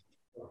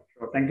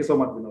 Sure. Thank you so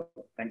much, Vinod.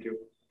 Thank you.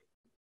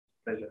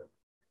 Pleasure.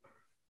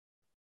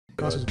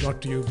 Podcast is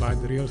brought to you by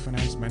The Real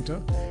Finance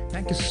Mentor.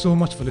 Thank you so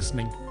much for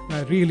listening. And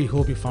I really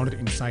hope you found it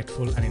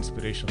insightful and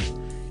inspirational.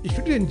 If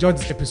you did enjoy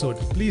this episode,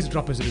 please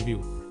drop us a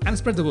review and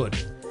spread the word.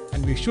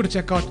 And be sure to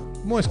check out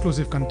more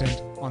exclusive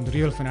content on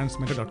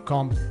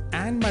therealfinancementor.com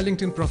and my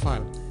LinkedIn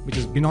profile, which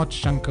is Binod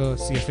Shankar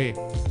CFA.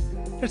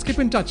 Let's keep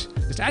in touch.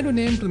 Just add your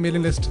name to the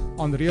mailing list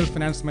on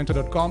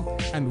therealfinancementor.com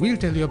and we'll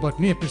tell you about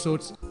new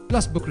episodes,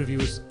 plus book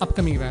reviews,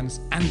 upcoming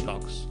events, and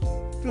blogs.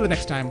 Till the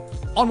next time,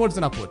 onwards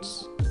and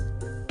upwards.